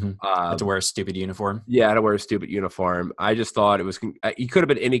 Mm-hmm. Had to wear a stupid uniform. Yeah, I had to wear a stupid uniform. I just thought it was. He could have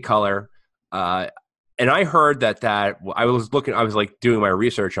been any color. And I heard that I was like doing my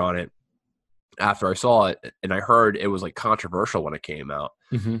research on it after I saw it, and I heard it was like controversial when it came out.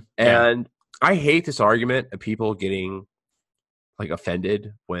 Mm-hmm. And I hate this argument of people getting like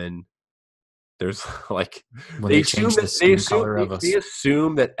offended when there's like when they change the skin color of us. They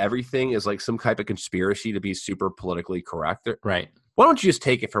assume that everything is like some type of conspiracy to be super politically correct. Right. Why don't you just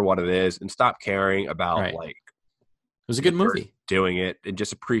take it for what it is and stop caring about like it was a good movie doing it and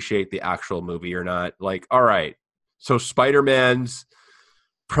just appreciate the actual movie or not. Like, all right, so Spider-Man's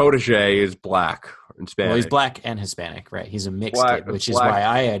protege is black and Spanish. Well, he's black and Hispanic, right? He's a mixed kid, which is why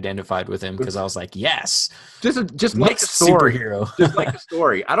I identified with him because I was like, yes, just like the story. Superhero. Just like the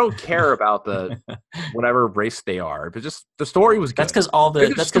story. I don't care about the whatever race they are, but just the story was good. That's because all the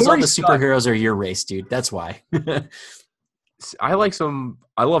superheroes are your race, dude. That's why. I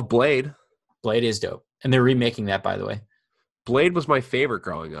love Blade. Blade is dope. And they're remaking that, by the way. Blade was my favorite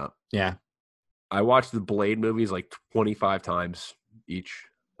growing up. Yeah. I watched the Blade movies like 25 times each.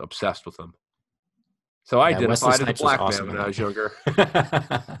 Obsessed with them. So I identified as a black man when I was younger.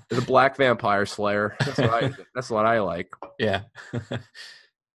 As a black vampire slayer. That's what I like. Yeah.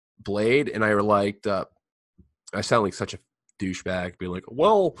 Blade, and I liked I sound like such a douchebag being like,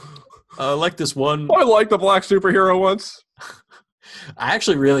 well, I like this one. I liked the black superhero once. I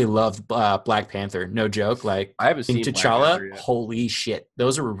actually really loved Black Panther. No joke. Like, I haven't seen T'Challa. Holy shit.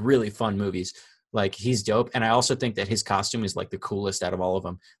 Those are really fun movies. Like, he's dope. And I also think that his costume is like the coolest out of all of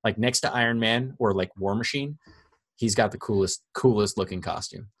them. Like, next to Iron Man or like War Machine, he's got the coolest looking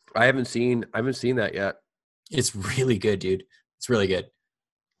costume. I haven't seen that yet. It's really good, dude. It's really good.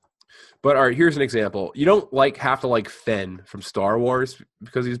 But all right, here's an example. You don't have to like Finn from Star Wars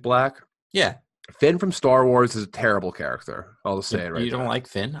because he's black. Yeah. Finn from Star Wars is a terrible character. I'll just say it right. You don't like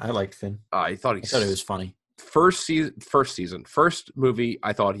Finn? I liked Finn. I thought it was funny. First movie,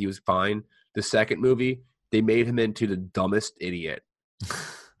 I thought he was fine. The second movie, they made him into the dumbest idiot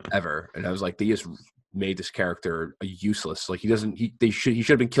ever, and I was like, they just made this character useless. Like he should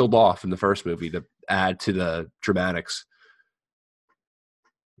have been killed off in the first movie to add to the dramatics.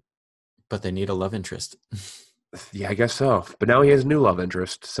 But they need a love interest. Yeah, I guess so. But now he has a new love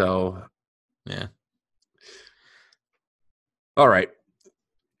interest, so Yeah. All right.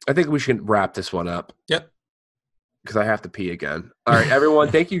 I think we should wrap this one up. Yep. Because I have to pee again. All right,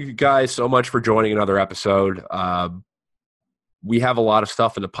 everyone. Thank you guys so much for joining another episode. We have a lot of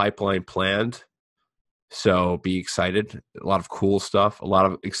stuff in the pipeline planned. So be excited. A lot of cool stuff. A lot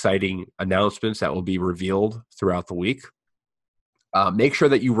of exciting announcements that will be revealed throughout the week. Make sure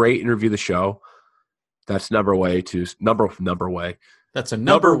that you rate and review the show. That's number way. That's a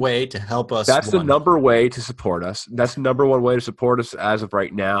number way to help us. That's the number way to support us. That's the number one way to support us as of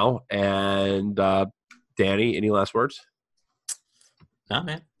right now. And Danny, any last words? No,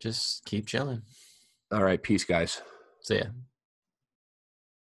 man. Just keep chilling. All right. Peace, guys. See ya.